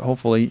happened, but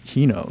hopefully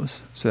he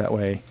knows, so that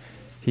way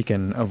he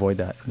can avoid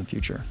that in the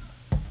future.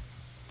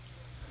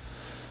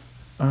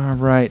 All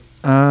right.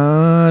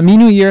 Me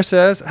New Year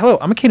says, hello,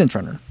 I'm a cadence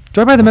runner. Do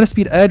I buy the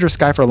Metaspeed Edge or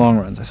Sky for long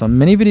runs? I saw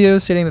many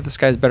videos stating that the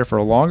Sky is better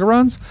for longer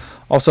runs.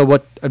 Also,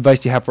 what advice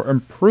do you have for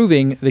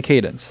improving the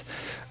cadence?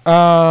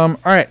 All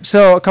right,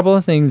 so a couple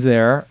of things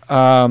there.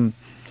 When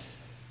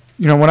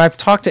I've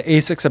talked to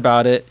ASICS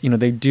about it,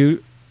 they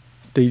do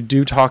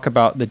talk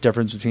about the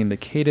difference between the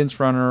cadence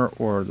runner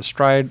or the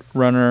stride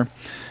runner.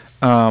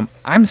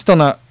 I'm still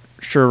not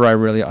sure I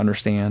really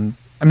understand.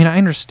 I mean, I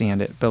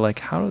understand it, but like,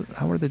 how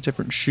are the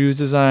different shoes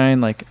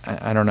designed? Like,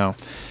 I don't know.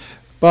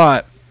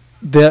 But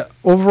the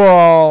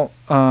overall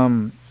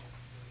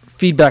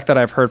feedback that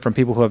I've heard from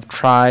people who have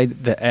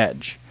tried the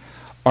Edge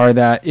are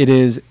that it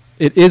is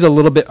a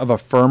little bit of a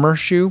firmer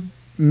shoe,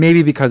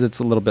 maybe because it's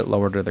a little bit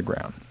lower to the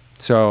ground.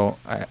 So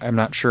I'm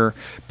not sure.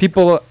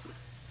 People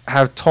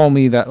have told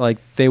me that like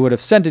they would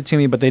have sent it to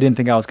me, but they didn't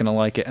think I was going to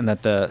like it, and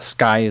that the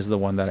Sky is the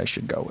one that I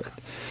should go with.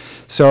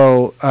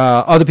 So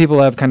other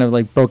people have kind of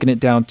like broken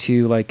it down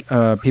to like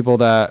people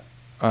that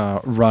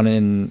run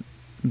in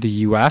the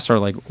U.S. or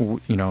like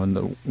in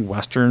the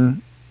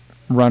Western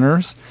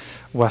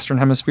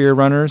Hemisphere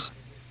runners.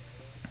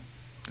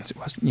 Is it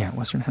Western? Yeah,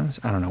 Western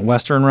Hemisphere. I don't know.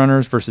 Western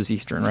runners versus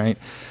Eastern, right?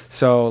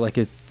 So like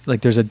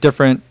there's a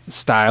different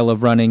style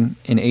of running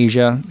in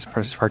Asia,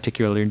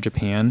 particularly in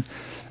Japan,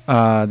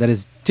 that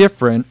is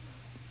different.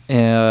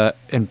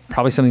 And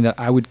probably something that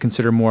I would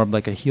consider more of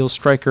like a heel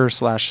striker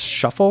 /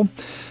 shuffle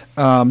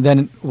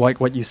than like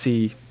what you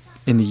see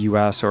in the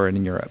U.S. or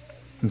in Europe.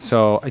 And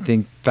so I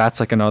think that's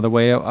like another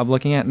way of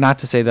looking at it. Not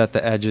to say that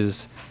the Edge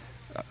is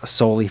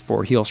solely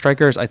for heel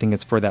strikers. I think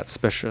it's for that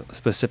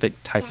specific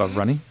type of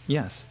running.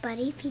 Yes. But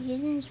he peed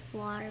in his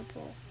water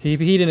bowl. He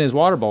peed in his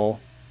water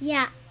bowl?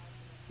 Yeah.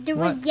 There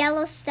was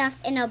yellow stuff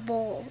in a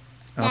bowl.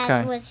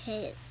 That was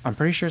his. I'm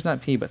pretty sure it's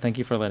not pee, but thank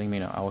you for letting me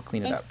know. I will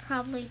clean it up. It's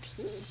probably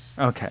pee.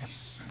 Okay.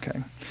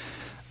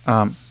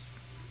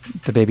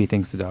 The baby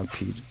thinks the dog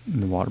peed in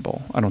the water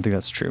bowl. I don't think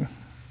that's true.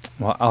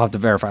 Well, I'll have to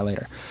verify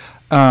later.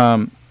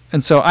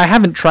 And so I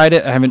haven't tried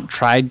it. I haven't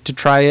tried to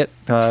try it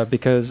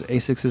because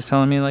ASICS is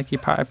telling me like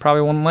I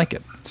probably won't like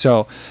it.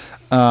 So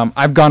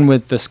I've gone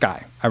with the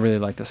Sky. I really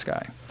like the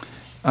Sky.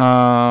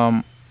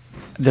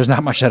 There's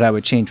not much that I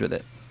would change with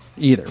it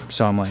either.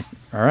 So I'm like,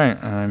 all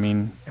right. I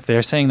mean, if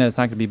they're saying that it's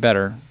not going to be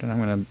better, then I'm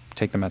going to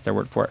take them at their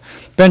word for it.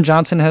 Ben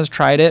Johnson has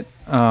tried it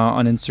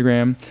on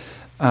Instagram.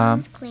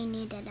 Mom's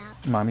cleaning it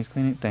up. Mommy's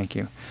cleaning it? Thank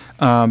you.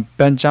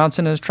 Ben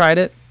Johnson has tried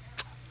it.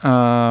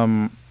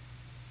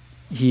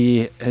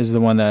 He is the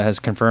one that has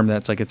confirmed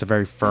that it's a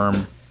very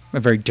firm, a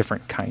very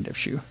different kind of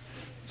shoe.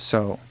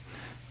 So,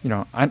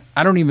 I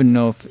don't even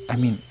know if,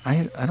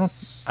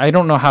 I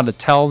don't know how to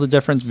tell the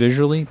difference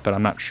visually, but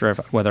I'm not sure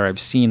whether I've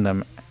seen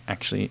them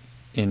actually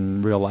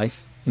in real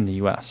life in the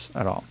US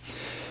at all.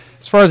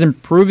 As far as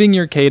improving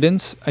your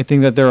cadence, I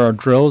think that there are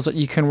drills that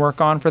you can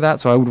work on for that.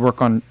 So I would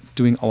work on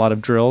doing a lot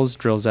of drills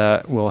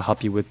that will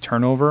help you with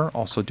turnover.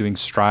 Also doing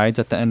strides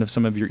at the end of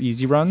some of your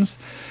easy runs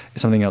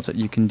is something else that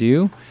you can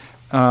do.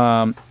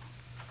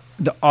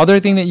 The other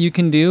thing that you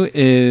can do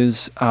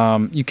is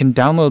you can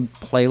download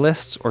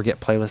playlists or get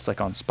playlists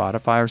like on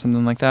Spotify or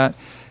something like that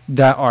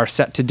are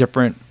set to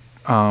different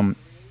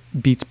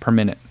beats per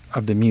minute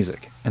of the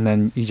music. And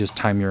then you just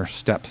time your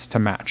steps to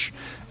match.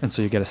 And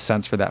so you get a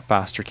sense for that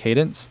faster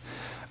cadence.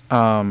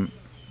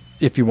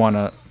 If you want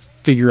to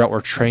figure out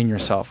or train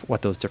yourself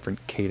what those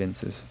different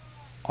cadences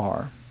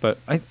are. But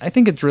I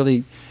think it's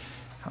really,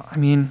 I've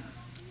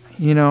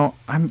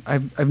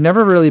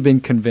never really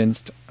been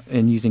convinced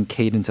in using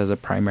cadence as a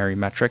primary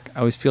metric. I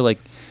always feel like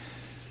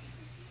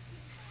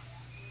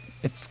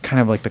it's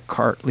kind of like the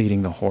cart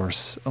leading the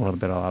horse a lot of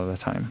the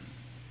time.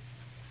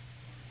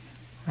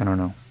 I don't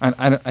know.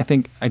 I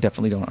think I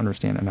definitely don't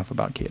understand enough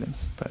about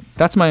cadence, but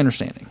that's my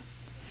understanding.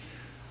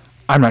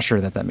 I'm not sure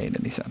that made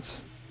any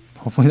sense.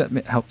 Hopefully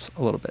that helps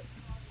a little bit.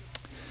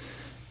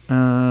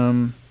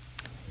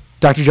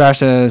 Dr. Josh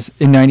says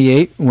in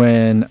 98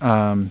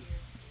 when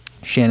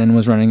Shannon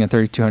was running at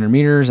 3,200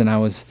 meters and I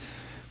was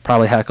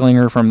probably heckling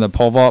her from the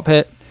pole vault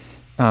pit.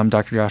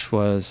 Dr. Josh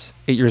was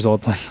 8 years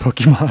old playing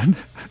Pokemon.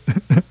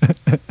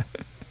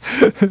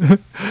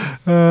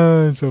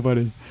 It's so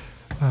funny.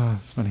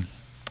 It's funny.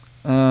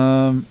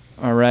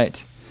 All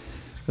right.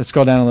 Let's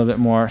scroll down a little bit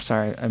more.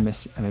 Sorry, I've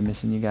been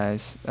missing you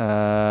guys.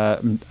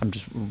 I'm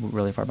just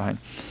really far behind.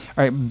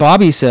 All right.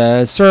 Bobby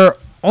says, "Sir,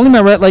 only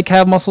my right leg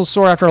calf muscle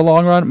sore after a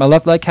long run. My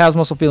left leg calf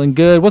muscle feeling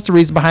good. What's the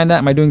reason behind that?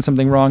 Am I doing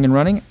something wrong in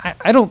running?"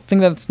 I don't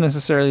think that's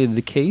necessarily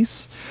the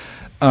case.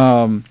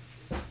 The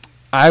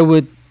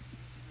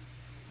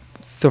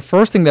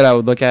first thing that I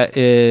would look at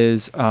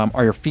is,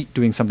 are your feet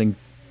doing something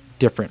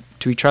different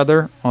to each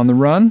other on the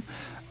run?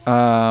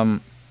 I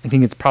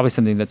think it's probably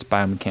something that's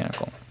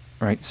biomechanical,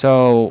 right?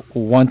 So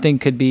one thing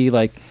could be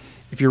like,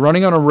 if you're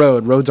running on a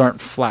road, roads aren't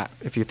flat.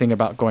 If you think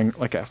about going,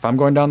 like if I'm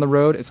going down the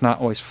road, it's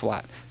not always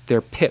flat.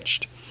 They're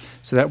pitched.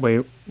 So that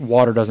way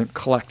water doesn't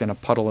collect in a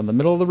puddle in the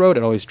middle of the road.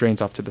 It always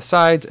drains off to the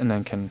sides and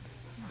then can,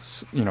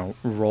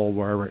 roll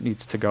wherever it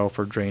needs to go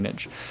for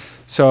drainage.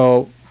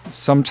 So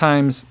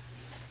sometimes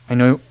I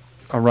know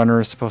a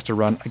runner is supposed to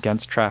run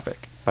against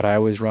traffic, but I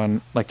always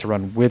like to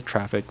run with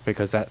traffic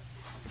because that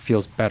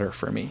feels better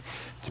for me,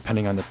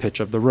 depending on the pitch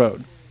of the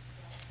road.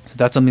 So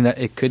that's something that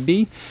it could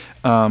be.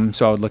 So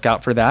I would look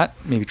out for that.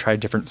 Maybe try a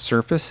different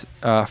surface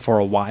for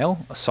a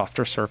while, a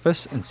softer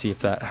surface, and see if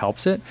that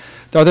helps it.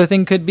 The other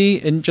thing could be,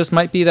 it just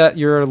might be that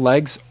your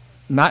legs,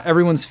 not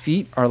everyone's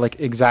feet are like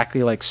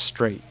exactly like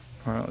straight.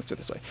 All right, let's do it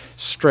this way.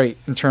 Straight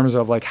in terms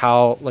of like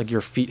how like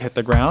your feet hit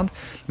the ground.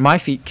 My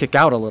feet kick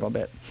out a little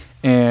bit,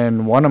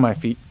 and one of my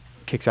feet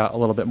kicks out a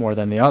little bit more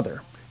than the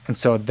other. And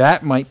so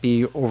that might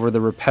be over the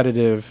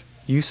repetitive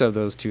use of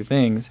those two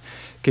things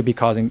could be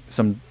causing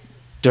some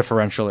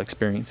differential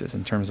experiences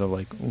in terms of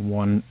like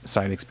one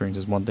side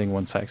experiences one thing,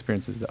 one side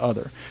experiences the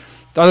other.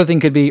 The other thing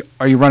could be,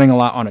 are you running a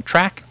lot on a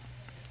track?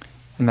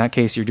 In that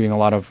case, you're doing a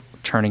lot of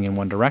turning in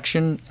one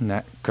direction, and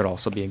that could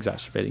also be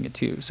exacerbating it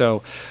too.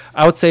 So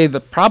I would say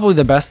that probably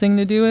the best thing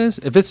to do is,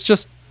 if it's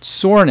just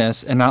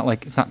soreness and not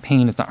like it's not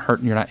pain, it's not hurt,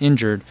 and you're not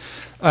injured,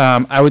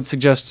 I would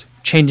suggest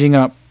changing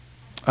up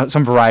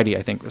some variety.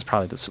 I think is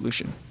probably the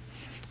solution.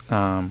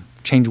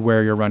 Change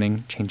where you're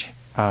running, change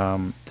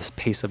the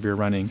pace of your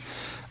running,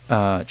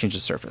 change the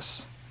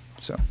surface.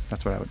 So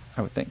that's what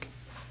I would think.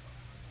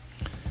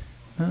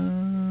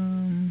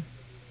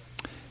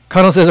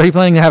 Cuddle says, "Are you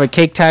planning to have a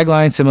cake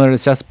tagline similar to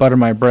Seth's Butter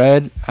My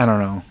Bread?" I don't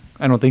know.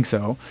 I don't think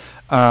so.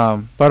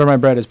 Butter My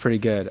Bread is pretty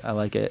good. I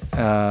like it.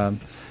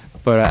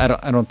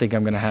 But I don't think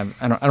I'm gonna have.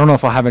 I don't know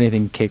if I'll have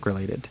anything cake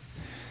related.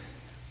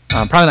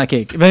 Probably not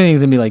cake. If anything,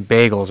 it's gonna be like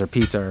bagels or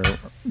pizza or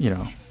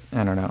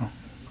I don't know.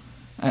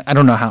 I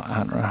don't know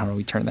how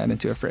we turn that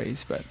into a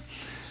phrase, but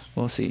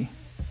we'll see.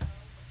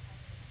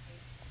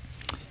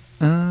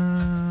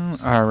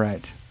 All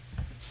right.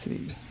 Let's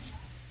see.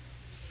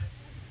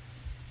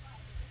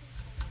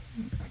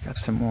 I got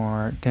some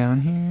more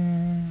down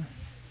here.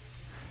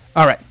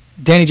 All right.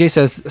 Danny J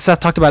says, Seth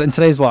talked about it in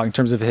today's vlog in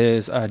terms of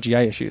his GI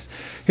issues.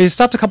 He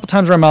stopped a couple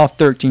times around mile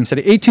 13. Said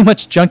he ate too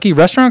much junky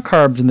restaurant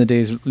carbs in the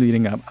days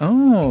leading up.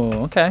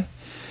 Oh, okay.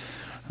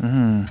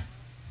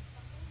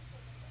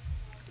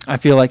 I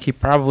feel like he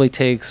probably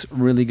takes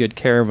really good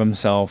care of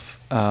himself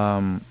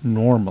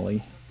normally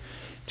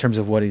in terms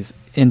of what his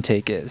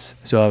intake is.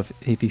 So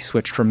if he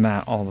switched from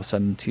that all of a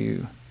sudden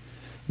to,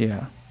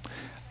 yeah.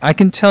 I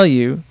can tell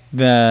you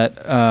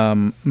that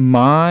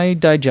my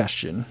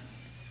digestion,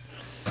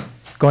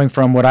 going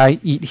from what I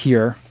eat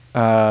here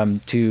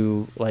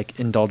to like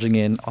indulging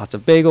in lots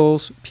of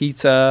bagels,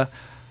 pizza,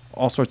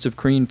 all sorts of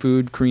Korean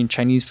food, Korean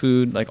Chinese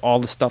food, like all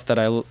the stuff that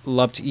I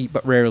love to eat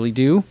but rarely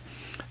do,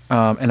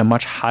 and a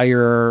much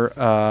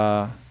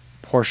higher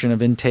portion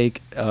of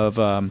intake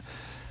of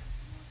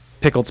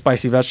pickled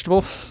spicy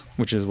vegetables,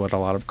 which is what a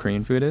lot of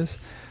Korean food is,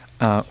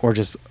 or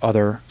just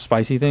other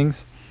spicy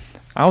things.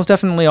 I was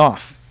definitely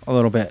off a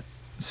little bit.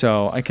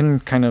 So I can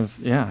kind of,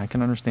 I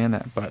can understand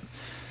that. But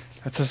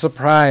it's a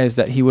surprise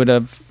that he would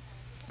have,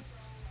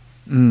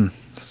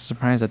 it's a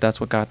surprise that that's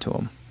what got to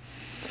him.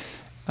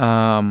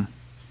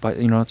 But,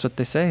 that's what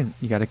they say.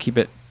 You got to keep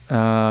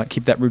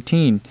that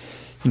routine.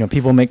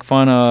 People make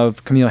fun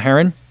of Camille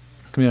Herron.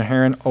 Camille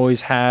Herron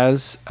always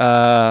has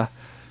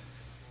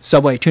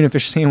Subway tuna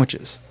fish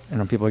sandwiches.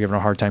 People are giving her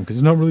a hard time because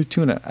it's not really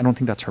tuna. I don't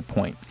think that's her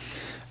point.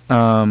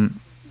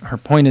 Her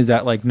point is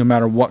that, like, no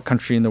matter what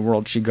country in the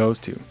world she goes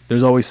to,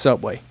 there's always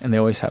Subway, and they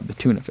always have the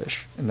tuna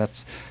fish. And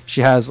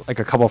she has, like,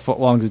 a couple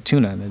footlongs of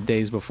tuna in the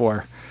days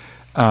before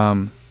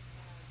from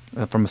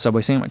a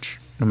Subway sandwich,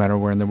 no matter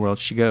where in the world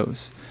she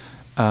goes.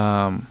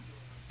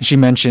 She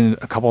mentioned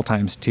a couple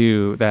times,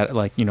 too, that,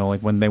 like,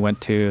 when they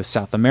went to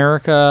South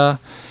America,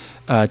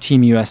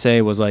 Team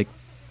USA was like,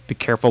 be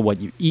careful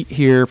what you eat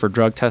here for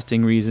drug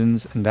testing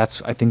reasons. And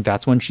I think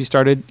that's when she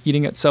started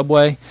eating at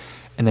Subway.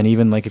 And then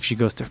even like if she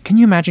goes to, can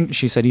you imagine,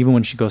 she said even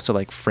when she goes to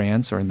like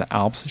France or in the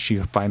Alps, she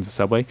finds a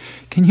Subway.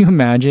 Can you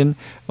imagine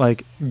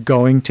like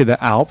going to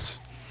the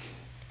Alps,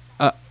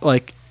 just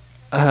like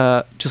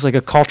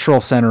a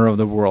cultural center of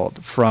the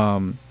world,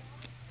 from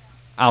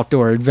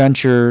outdoor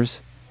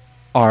adventures,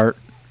 art,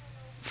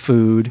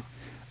 food,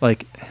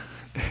 like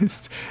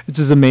it's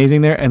just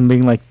amazing there. And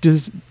being like,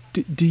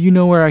 do you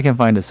know where I can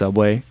find a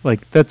Subway?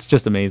 Like, that's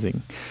just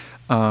amazing.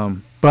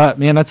 But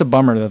man, that's a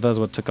bummer that that's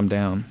what took him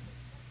down.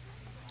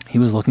 He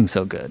was looking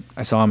so good.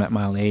 I saw him at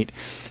mile 8.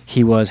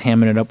 He was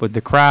hamming it up with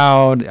the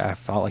crowd. I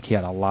felt like he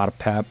had a lot of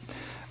pep.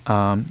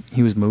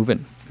 He was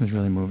moving. He was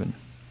really moving.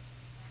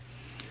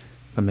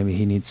 But maybe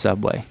he needs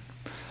Subway.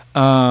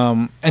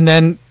 And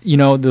then,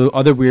 the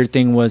other weird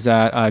thing was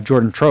that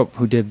Jordan Trope,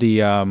 who did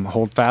the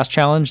Hold Fast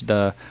Challenge,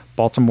 the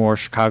Baltimore,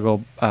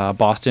 Chicago,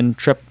 Boston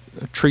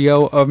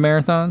trio of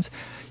marathons,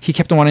 he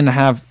kept wanting to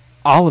have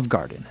Olive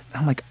Garden.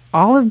 And I'm like,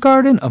 Olive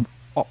Garden? Of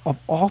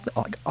all,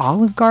 like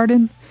Olive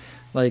Garden?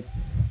 Like,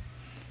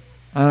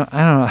 I don't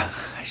know.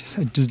 I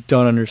just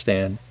don't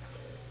understand.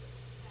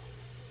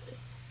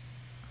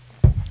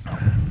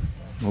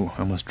 Oh, I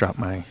almost dropped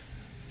my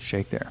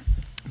shake there.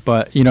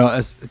 But,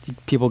 as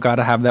people got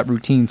to have that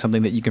routine,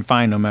 something that you can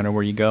find no matter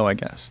where you go, I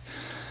guess.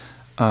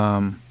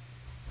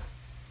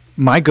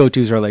 My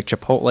go-tos are like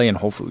Chipotle and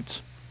Whole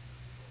Foods.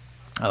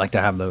 I like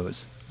to have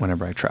those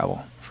whenever I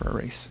travel for a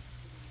race.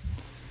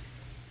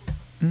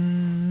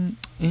 And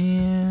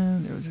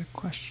there was a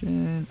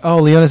question. Oh,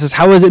 Leona says,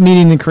 how was it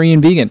meeting the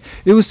Korean vegan?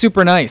 It was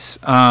super nice.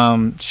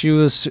 She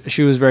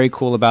was very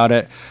cool about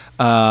it.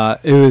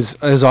 It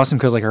was awesome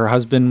because like her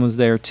husband was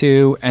there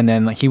too, and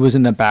then like he was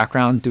in the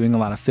background doing a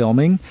lot of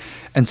filming,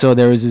 and so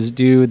there was this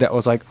dude that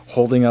was like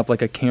holding up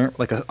like an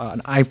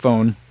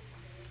iPhone,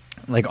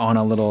 like on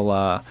a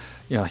little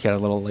he had a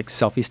little like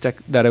selfie stick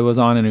that it was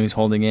on, and he was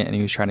holding it, and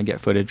he was trying to get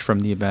footage from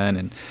the event,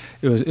 and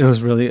it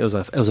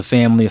was a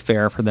family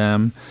affair for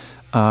them.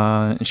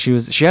 And she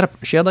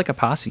had like a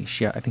posse.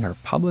 I think her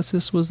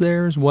publicist was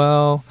there as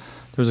well.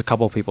 There was a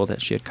couple of people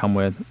that she had come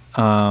with.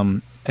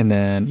 And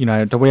then, I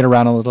had to wait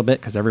around a little bit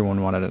because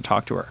everyone wanted to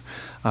talk to her.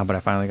 But I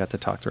finally got to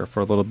talk to her for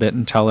a little bit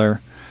and tell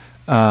her.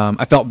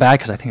 I felt bad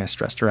because I think I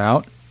stressed her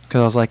out.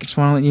 Because I was like, I just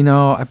want to let you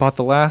know, I bought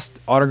the last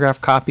autographed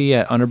copy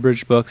at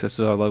Underbridge Books. It's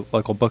a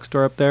local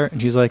bookstore up there.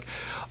 And she's like,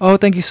 oh,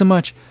 thank you so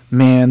much.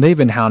 Man, they've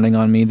been hounding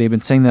on me. They've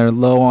been saying they're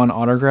low on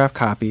autographed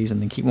copies,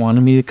 and they keep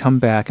wanting me to come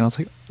back. And I was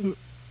like,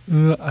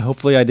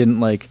 hopefully I didn't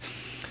when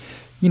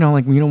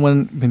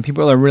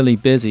people are really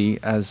busy,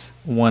 as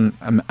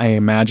I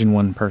imagine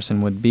one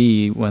person would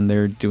be when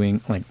they're doing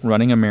like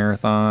running a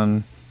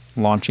marathon,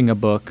 launching a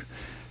book,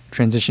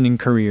 transitioning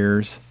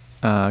careers,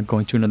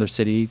 going to another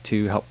city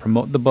to help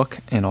promote the book,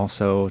 and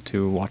also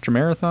to watch a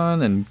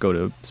marathon and go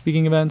to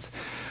speaking events.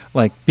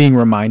 Like, being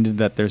reminded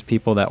that there's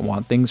people that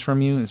want things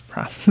from you is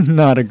probably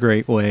not a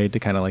great way to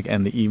kind of like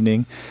end the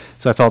evening.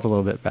 So I felt a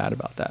little bit bad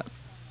about that.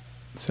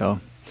 So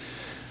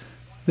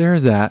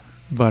there's that.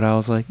 But I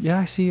was like, yeah,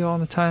 I see you all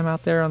the time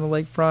out there on the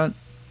lakefront.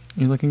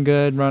 You're looking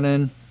good,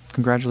 running.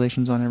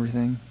 Congratulations on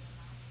everything.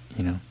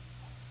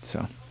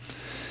 So,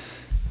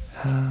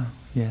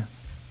 yeah.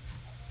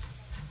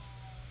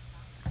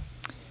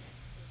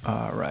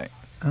 All right.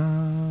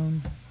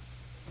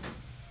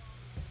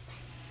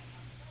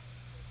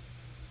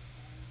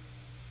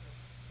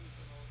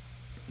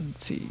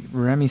 Let's see.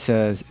 Remy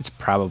says it's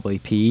probably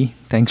pee.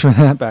 Thanks for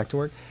that. Back to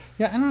work.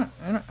 Yeah,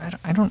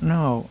 I don't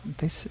know.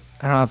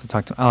 I don't have to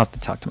talk to. I'll have to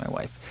talk to my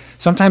wife.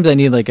 Sometimes I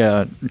need like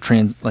a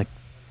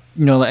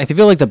I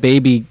feel like the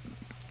baby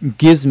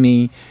gives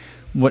me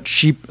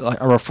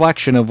a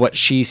reflection of what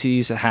she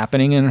sees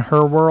happening in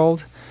her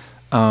world.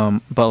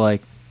 But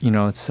like,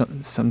 it's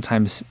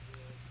sometimes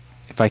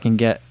if I can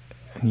get,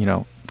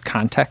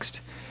 context,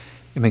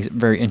 it makes it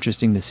very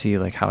interesting to see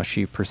like how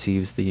she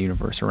perceives the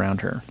universe around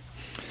her.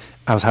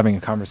 I was having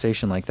a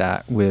conversation like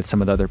that with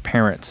some of the other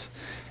parents,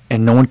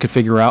 and no one could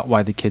figure out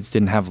why the kids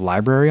didn't have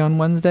library on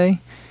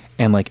Wednesday.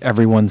 And like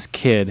everyone's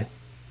kid,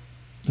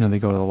 they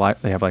go to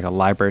they have like a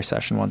library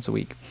session once a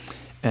week,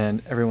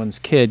 and every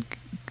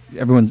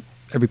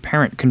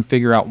parent couldn't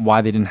figure out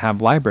why they didn't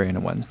have library on a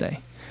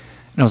Wednesday.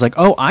 And I was like,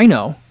 oh, I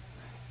know.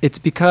 It's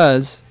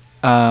because,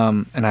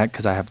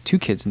 because I have two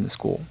kids in the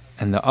school,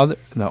 and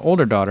the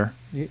older daughter,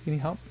 you need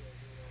help?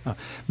 Oh,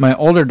 my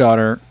older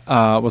daughter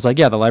was like,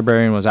 yeah, the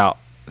librarian was out.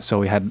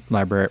 So we're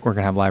going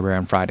to have library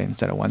on Friday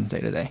instead of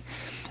Wednesday today.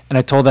 And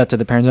I told that to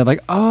the parents. They're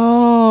like,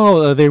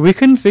 oh, we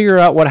couldn't figure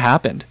out what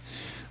happened.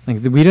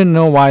 Like, we didn't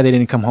know why they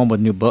didn't come home with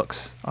new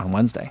books on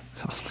Wednesday.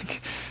 So I was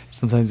like,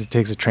 sometimes it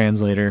takes a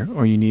translator,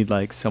 or you need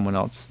like someone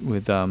else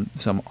with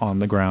some on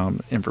the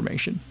ground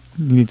information.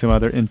 You need some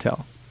other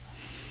intel.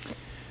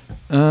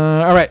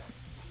 All right.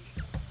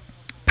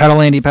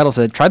 Pedal Andy Pedal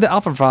said, tried the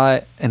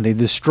Alphafly and they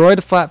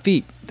destroyed flat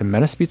feet. The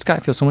Metaspeed Sky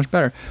feels so much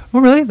better. Oh,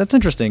 really? That's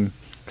interesting.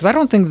 Because I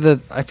don't think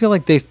I feel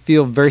like they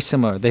feel very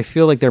similar. They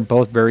feel like they're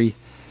both very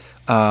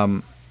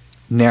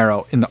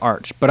narrow in the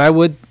arch. But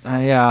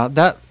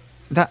that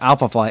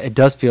Alphafly, it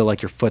does feel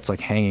like your foot's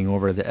like hanging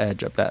over the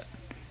edge of that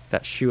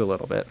shoe a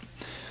little bit.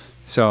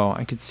 So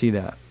I could see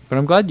that. But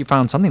I'm glad you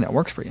found something that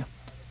works for you,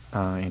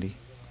 Andy.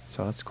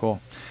 So that's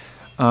cool.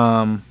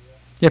 Yeah,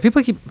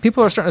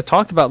 people are starting to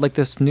talk about like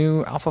this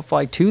new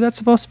Alphafly 2 that's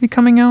supposed to be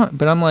coming out,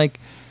 but I'm like,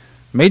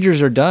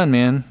 majors are done,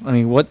 man. I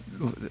mean,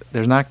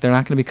 they're not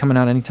going to be coming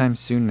out anytime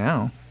soon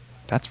now.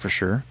 That's for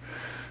sure.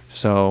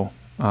 So,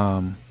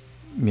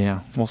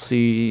 yeah, we'll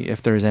see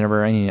if there's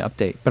ever any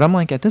update. But I'm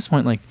like, at this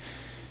point, like,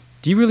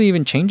 do you really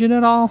even change it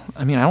at all?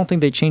 I mean, I don't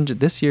think they changed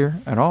it this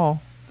year at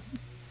all.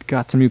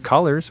 Got some new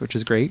colors, which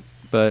is great,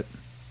 but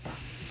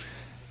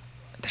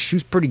the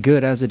shoe's pretty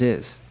good as it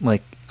is.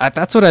 Like,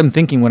 that's what I'm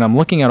thinking when I'm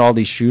looking at all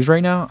these shoes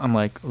right now. I'm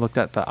like, looked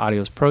at the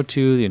Adios Pro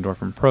 2, the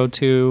Endorphin Pro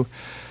 2,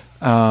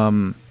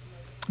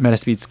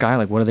 Metaspeed Sky.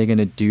 Like, what are they going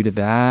to do to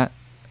that?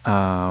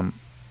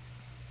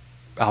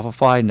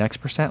 Alphafly Next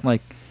Percent.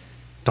 Like,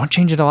 don't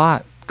change it a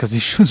lot because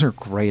these shoes are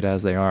great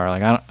as they are.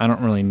 Like, I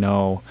don't really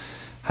know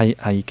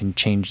how you can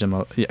change them.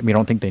 I mean, I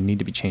don't think they need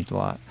to be changed a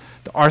lot.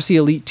 The RC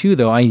Elite 2,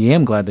 though, I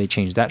am glad they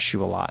changed that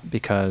shoe a lot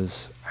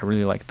because I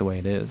really like the way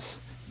it is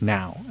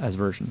now as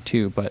version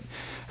 2. But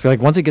I feel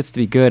like once it gets to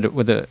be good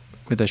with a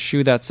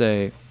shoe that's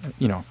a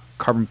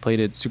carbon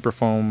plated super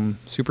foam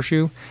super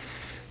shoe,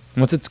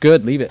 once it's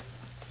good, leave it.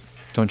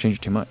 Don't change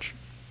it too much.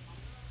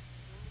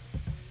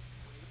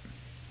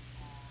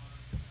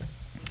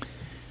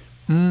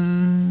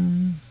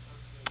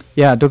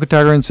 Yeah,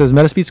 Dokutaran says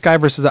Metaspeed Sky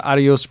versus the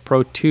Adios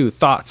Pro 2.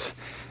 Thoughts?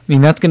 I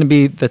mean, that's going to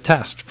be the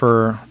test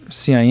for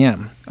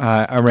CIM.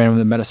 I ran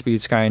with the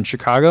Metaspeed Sky in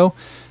Chicago,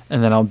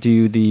 and then I'll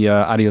do the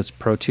Adios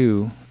Pro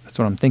 2. That's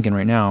what I'm thinking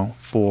right now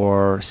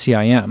for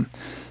CIM.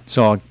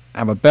 So I'll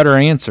have a better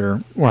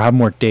answer or have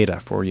more data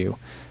for you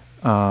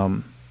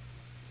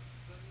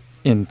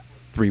in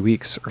 3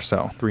 weeks or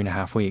so,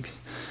 3.5 weeks.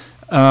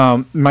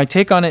 My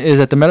take on it is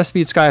that the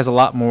Metaspeed Sky is a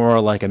lot more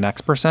like a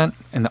Next Percent,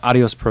 and the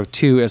Adios Pro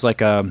 2 is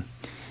like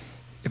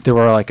if there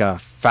were like a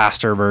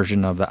faster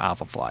version of the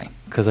Alphafly,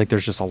 because like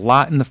there's just a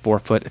lot in the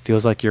forefoot. It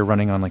feels like you're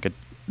running on do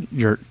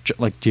you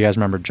guys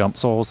remember jump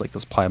soles, like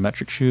those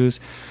plyometric shoes?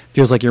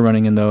 Feels like you're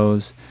running in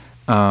those.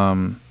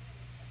 The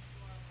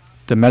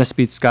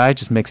Metaspeed Sky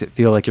just makes it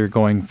feel like you're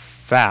going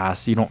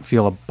fast. You don't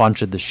feel a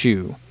bunch of the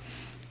shoe.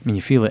 I mean,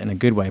 you feel it in a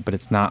good way, but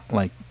it's not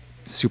like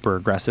super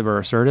aggressive or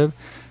assertive.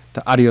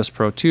 The Adios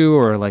Pro 2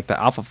 or like the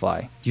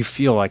Alphafly, you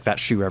feel like that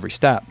shoe every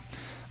step.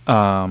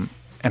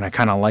 And I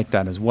kind of like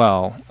that as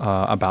well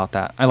about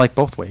that. I like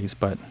both ways,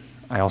 but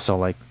I also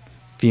like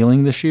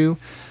feeling the shoe.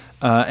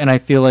 And I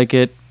feel like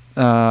it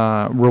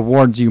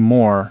rewards you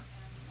more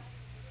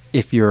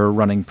if you're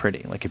running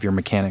pretty, like if your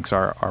mechanics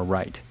are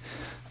right.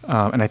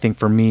 And I think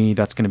for me,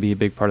 that's going to be a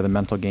big part of the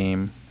mental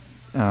game.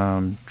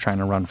 Trying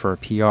to run for a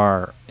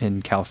PR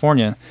in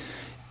California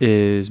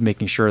is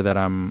making sure that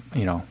I'm,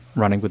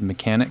 running with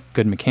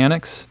good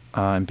mechanics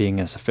and being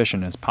as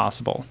efficient as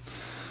possible.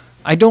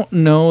 I don't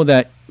know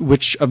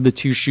which of the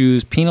two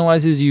shoes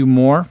penalizes you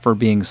more for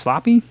being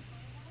sloppy.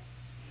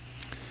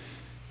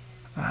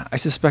 I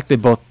suspect they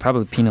both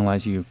probably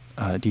penalize you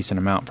a decent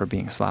amount for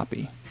being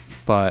sloppy.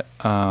 But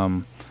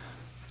I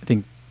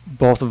think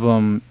both of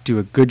them do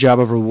a good job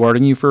of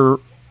rewarding you for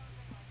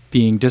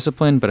being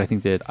disciplined, but I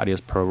think that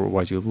Adios Pro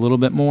rewards you a little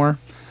bit more.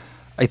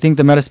 I think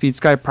the Metaspeed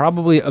Sky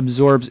probably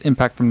absorbs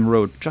impact from the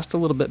road just a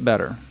little bit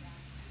better.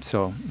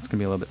 So it's going to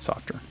be a little bit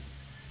softer.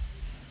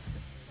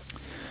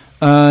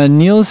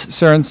 Niels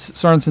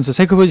Sorensen says,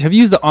 "Hey, Kofuzi, have you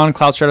used the On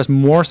Cloud Stratus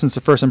more since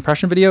the first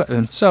impression video?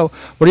 And if so,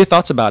 what are your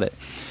thoughts about it?"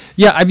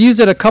 Yeah, I've used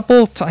it a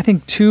couple, I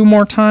think 2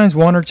 more times,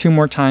 1 or 2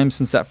 more times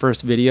since that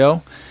first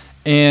video.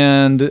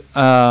 And,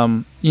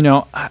 I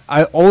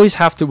always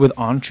have to, with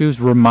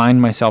On-Chews,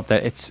 remind myself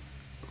that it's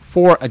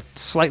for a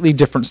slightly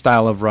different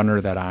style of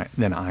runner than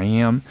I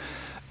am.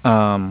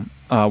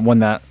 One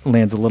that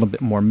lands a little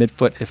bit more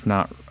midfoot, if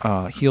not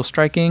heel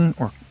striking,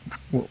 or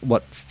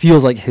what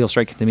feels like heel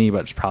striking to me,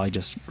 but it's probably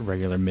just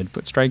regular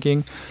midfoot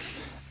striking.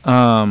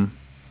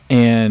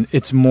 And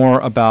it's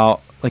more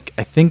about, like,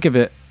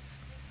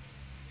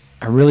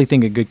 I really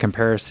think a good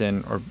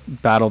comparison or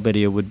battle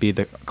video would be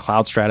the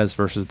Cloud Stratus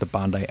versus the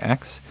Bondi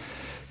X,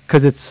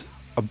 because it's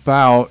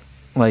about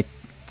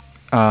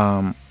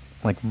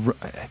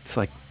it's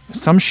like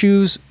some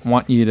shoes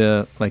want you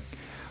to like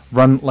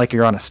run like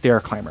you're on a stair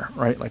climber,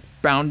 right? Like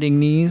bounding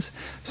knees.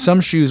 Some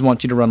shoes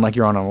want you to run like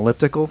you're on an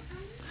elliptical,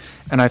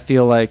 and I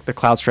feel like the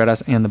Cloud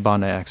Stratus and the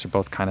Bondi X are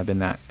both kind of in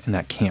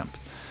that camp,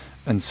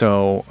 and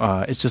so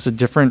it's just a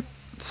different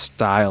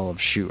style of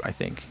shoe, I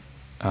think.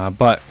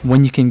 But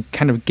when you can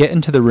kind of get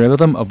into the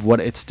rhythm of what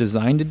it's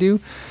designed to do,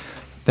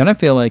 then I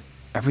feel like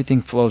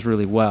everything flows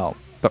really well.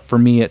 But for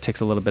me, it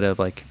takes a little bit of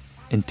like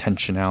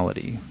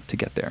intentionality to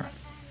get there.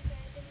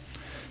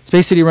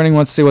 Space City Running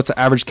wants to say, what's the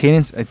average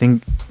cadence? I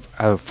think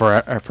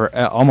for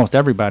almost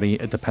everybody,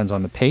 it depends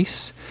on the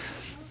pace.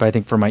 But I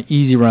think for my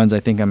easy runs, I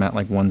think I'm at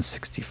like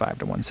 165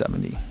 to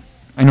 170.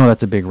 I know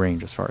that's a big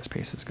range as far as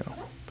paces go,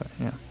 but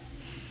yeah.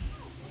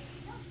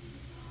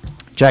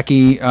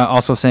 Jackie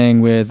also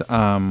saying with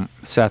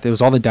Seth, it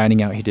was all the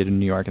dining out he did in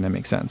New York, and that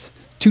makes sense.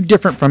 Too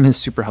different from his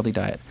super healthy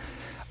diet.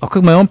 I'll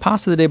cook my own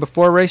pasta the day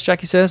before a race,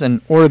 Jackie says,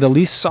 and order the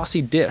least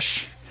saucy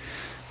dish.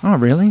 Oh,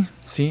 really?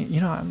 See,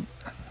 yeah,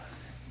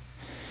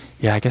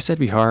 I guess that'd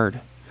be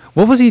hard.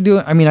 What was he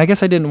doing? I mean, I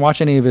guess I didn't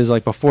watch any of his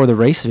like before the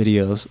race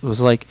videos. It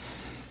was like,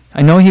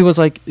 I know he was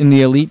like in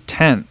the elite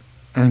tent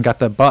and got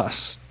the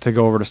bus to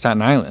go over to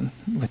Staten Island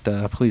with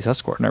the police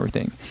escort and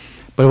everything.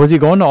 But was he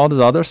going to all this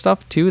other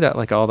stuff too that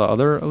like all the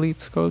other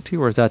elites go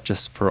to, or is that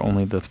just for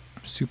only the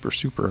super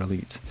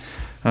elites?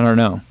 I don't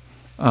know.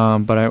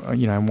 But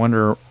I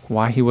wonder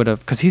why he would have,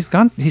 because he's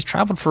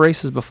traveled for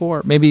races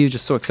before. Maybe he was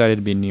just so excited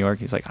to be in New York.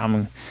 He's like,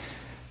 I'm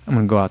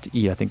gonna go out to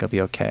eat. I think I'll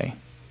be okay.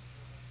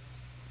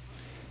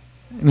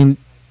 I mean,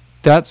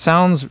 that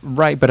sounds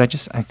right, but I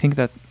think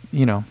that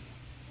I don't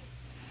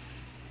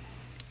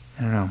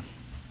know.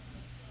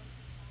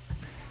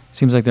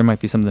 Seems like there might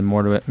be something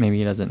more to it. Maybe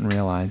he doesn't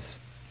realize.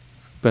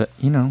 But,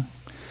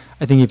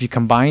 I think if you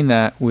combine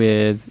that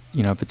with,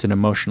 if it's an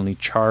emotionally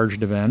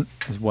charged event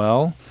as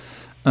well,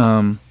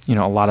 a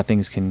lot of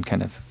things can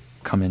kind of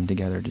come in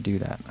together to do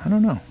that. I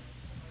don't know.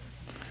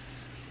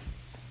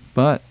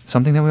 But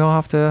something that we all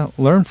have to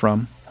learn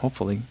from.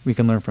 Hopefully, we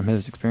can learn from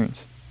his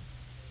experience.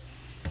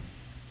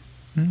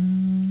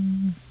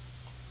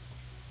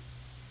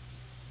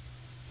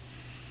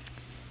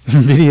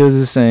 Videos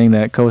is saying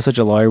that Ko is such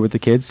a lawyer with the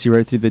kids. See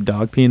right through the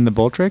dog pee and the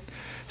bull trick.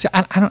 See,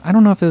 I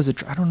don't know if it was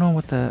I don't know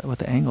what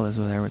the angle is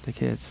there with the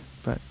kids,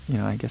 but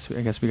I guess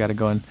we got to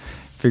go and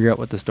figure out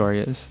what the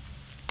story is.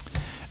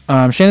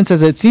 Shannon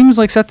says it seems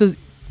like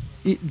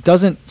it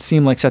doesn't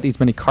seem like Seth eats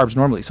many carbs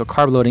normally, so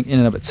carb loading in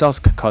and of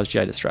itself could cause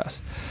GI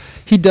distress.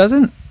 He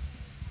doesn't.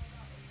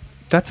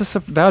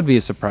 That would be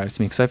a surprise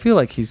to me because I feel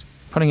like he's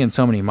putting in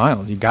so many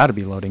miles. You got to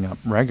be loading up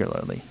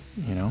regularly,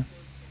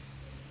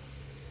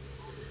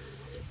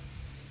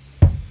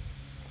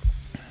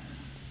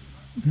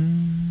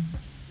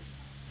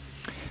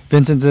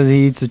 Vincent says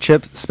he eats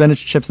the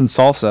spinach chips and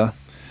salsa.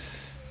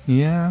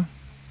 Yeah.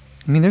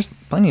 I mean, there's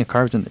plenty of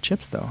carbs in the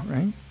chips, though,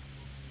 right?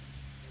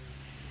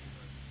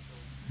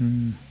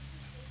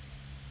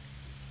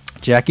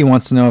 Jackie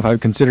wants to know if I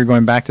would consider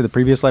going back to the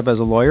previous life as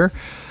a lawyer.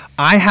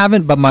 I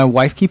haven't, but my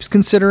wife keeps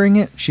considering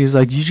it. She's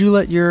like, "Did you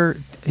let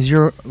is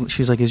your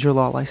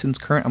law license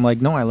current?" I'm like,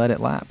 "No, I let it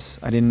lapse.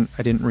 I didn't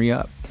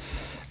re-up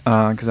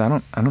because I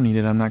don't need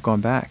it. I'm not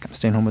going back. I'm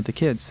staying home with the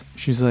kids."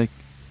 She's like,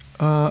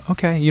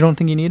 "Okay, you don't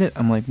think you need it?"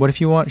 I'm like, "What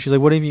if you want?" She's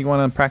like, "What if you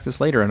want to practice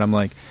later?" And I'm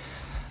like,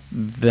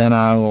 "Then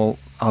I'll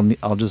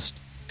just,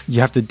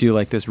 you have to do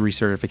like this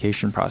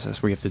recertification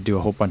process where you have to do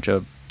a whole bunch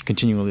of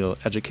continual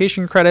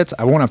education credits.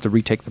 I won't have to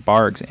retake the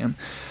bar exam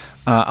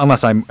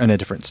unless I'm in a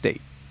different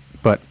state.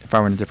 But if I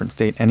were in a different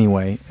state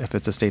anyway, if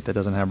it's a state that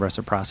doesn't have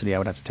reciprocity, I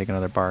would have to take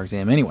another bar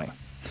exam anyway.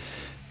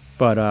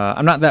 But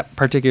I'm not that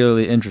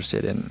particularly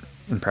interested in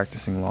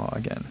practicing law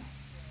again.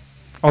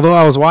 Although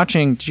I was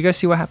watching, did you guys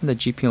see what happened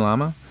to GP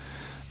Llama?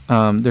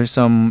 There's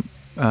some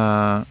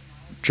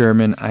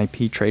German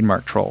IP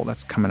trademark troll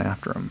that's coming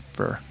after him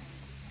for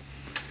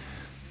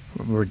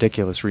a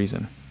ridiculous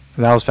reason.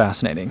 That was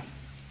fascinating.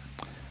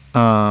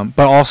 But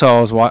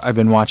also I've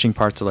been watching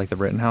parts of like the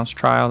Rittenhouse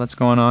trial that's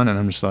going on, and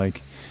I'm just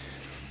like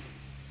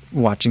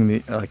watching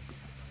the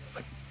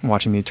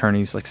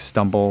attorneys like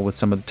stumble with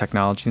some of the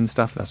technology and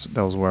stuff.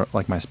 That was where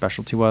like my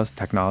specialty was,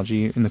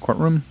 technology in the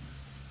courtroom.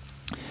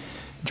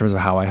 In terms of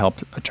how I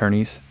helped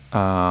attorneys,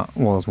 it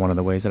was one of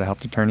the ways that I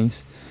helped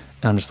attorneys.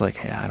 And I'm just like,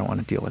 hey, I don't want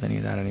to deal with any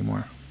of that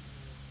anymore.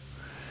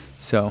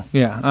 So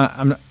yeah,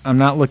 I'm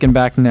not looking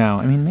back now.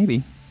 I mean,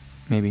 maybe.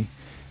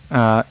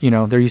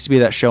 There used to be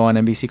that show on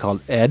NBC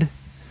called Ed,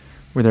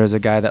 where there was a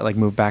guy that like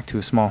moved back to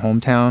a small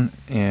hometown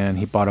and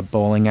he bought a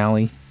bowling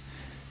alley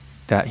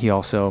that he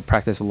also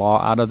practiced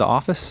law out of the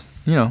office.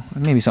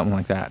 Maybe something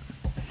like that.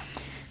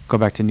 Go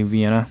back to New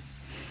Vienna.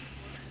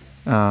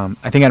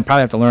 I think I'd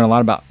probably have to learn a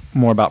lot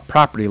more about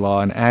property law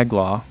and ag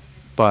law,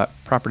 but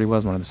property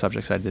was one of the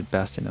subjects I did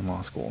best in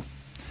law school.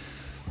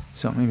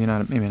 So maybe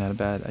not a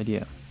bad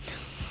idea.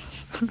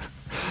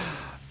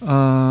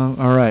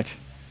 All right.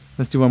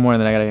 Let's do one more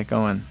and then I gotta get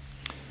going.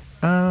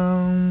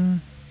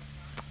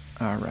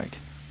 All right.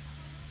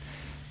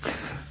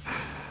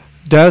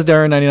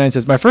 Daz99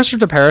 says, my first trip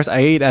to Paris, I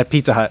ate at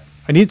Pizza Hut.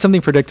 I need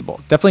something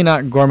predictable. Definitely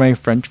not gourmet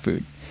French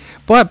food.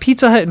 But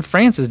Pizza Hut in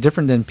France is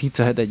different than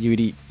Pizza Hut that you would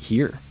eat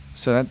here.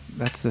 So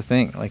that's the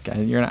thing. Like,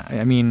 you're not,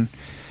 I mean,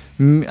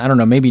 I don't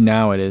know, maybe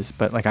now it is.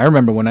 But, like, I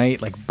remember when I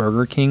ate, like,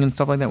 Burger King and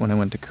stuff like that when I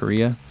went to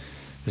Korea.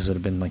 This would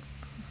have been, like,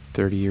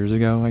 30 years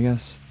ago, I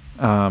guess.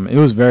 It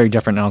was very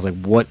different. And I was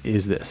like, what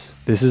is this?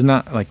 This is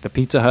not, like, the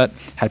Pizza Hut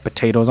had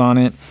potatoes on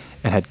it.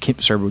 It had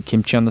served with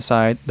kimchi on the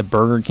side. The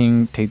Burger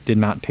King did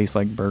not taste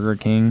like Burger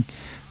King.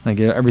 Like,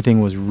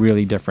 everything was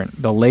really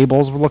different. The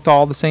labels looked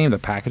all the same. The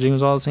packaging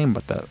was all the same,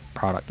 but the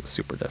product was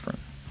super different.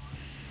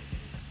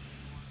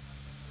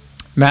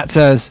 Matt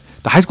says,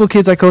 the high school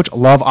kids I coach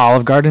love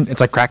Olive Garden.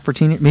 It's like crack for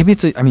teenagers. Maybe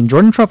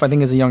Jordan Trump, I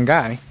think, is a young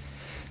guy.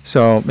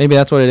 So maybe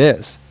that's what it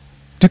is.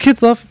 Do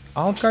kids love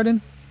Olive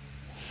Garden?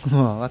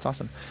 Oh, that's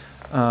awesome.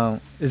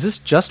 Is this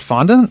just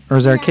fondant, or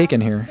is there a cake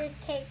in here? There's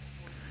cake.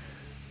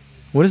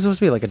 What is it supposed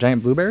to be, like a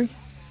giant blueberry?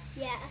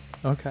 Yes.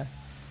 Okay,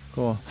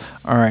 cool.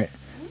 All right.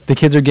 The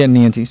kids are getting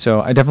antsy,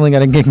 so I definitely got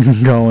to get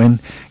going,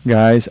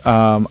 guys.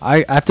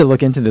 I have to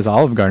look into this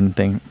Olive Garden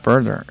thing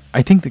further.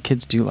 I think the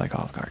kids do like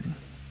Olive Garden.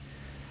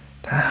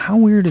 How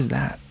weird is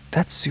that?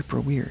 That's super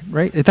weird,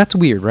 right? That's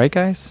weird, right,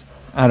 guys?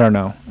 I don't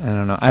know.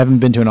 I haven't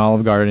been to an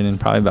Olive Garden in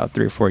probably about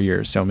 3 or 4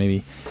 years, so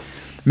maybe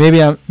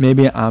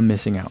I'm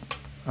missing out.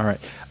 All right.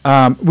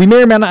 We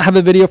may or may not have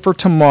a video for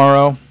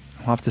tomorrow.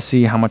 We'll have to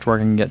see how much work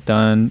I can get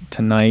done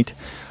tonight.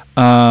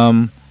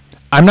 I'm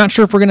not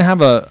sure if we're going to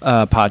have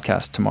a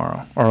podcast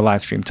tomorrow or a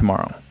live stream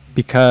tomorrow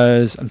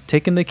because I'm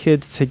taking the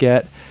kids to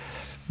get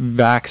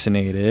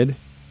vaccinated.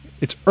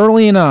 It's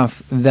early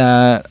enough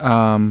that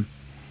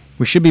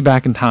we should be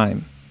back in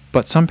time.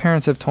 But some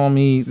parents have told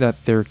me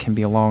that there can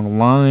be a long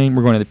line.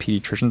 We're going to the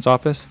pediatrician's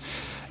office,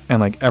 and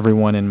like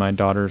everyone in my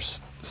daughter's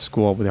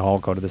school, they all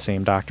go to the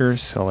same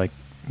doctors. So like,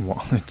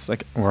 well, it's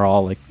like we're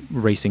all like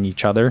racing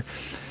each other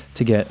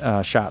to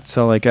get shots.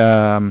 So like,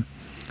 yeah,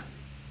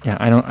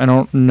 I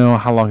don't know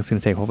how long it's going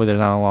to take. Hopefully there's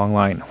not a long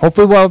line.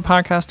 Hopefully we'll have a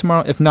podcast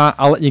tomorrow. If not,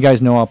 I'll let you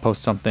guys know. I'll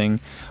post something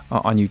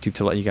on YouTube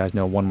to let you guys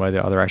know one way or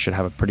the other. I should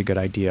have a pretty good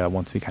idea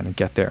once we kind of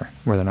get there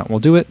whether or not we'll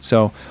do it.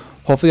 So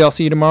hopefully I'll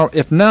see you tomorrow.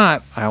 If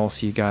not, I will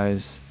see you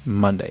guys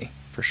Monday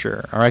for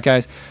sure. All right,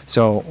 guys.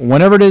 So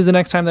whenever it is the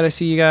next time that I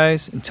see you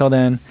guys, until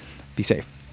then, be safe.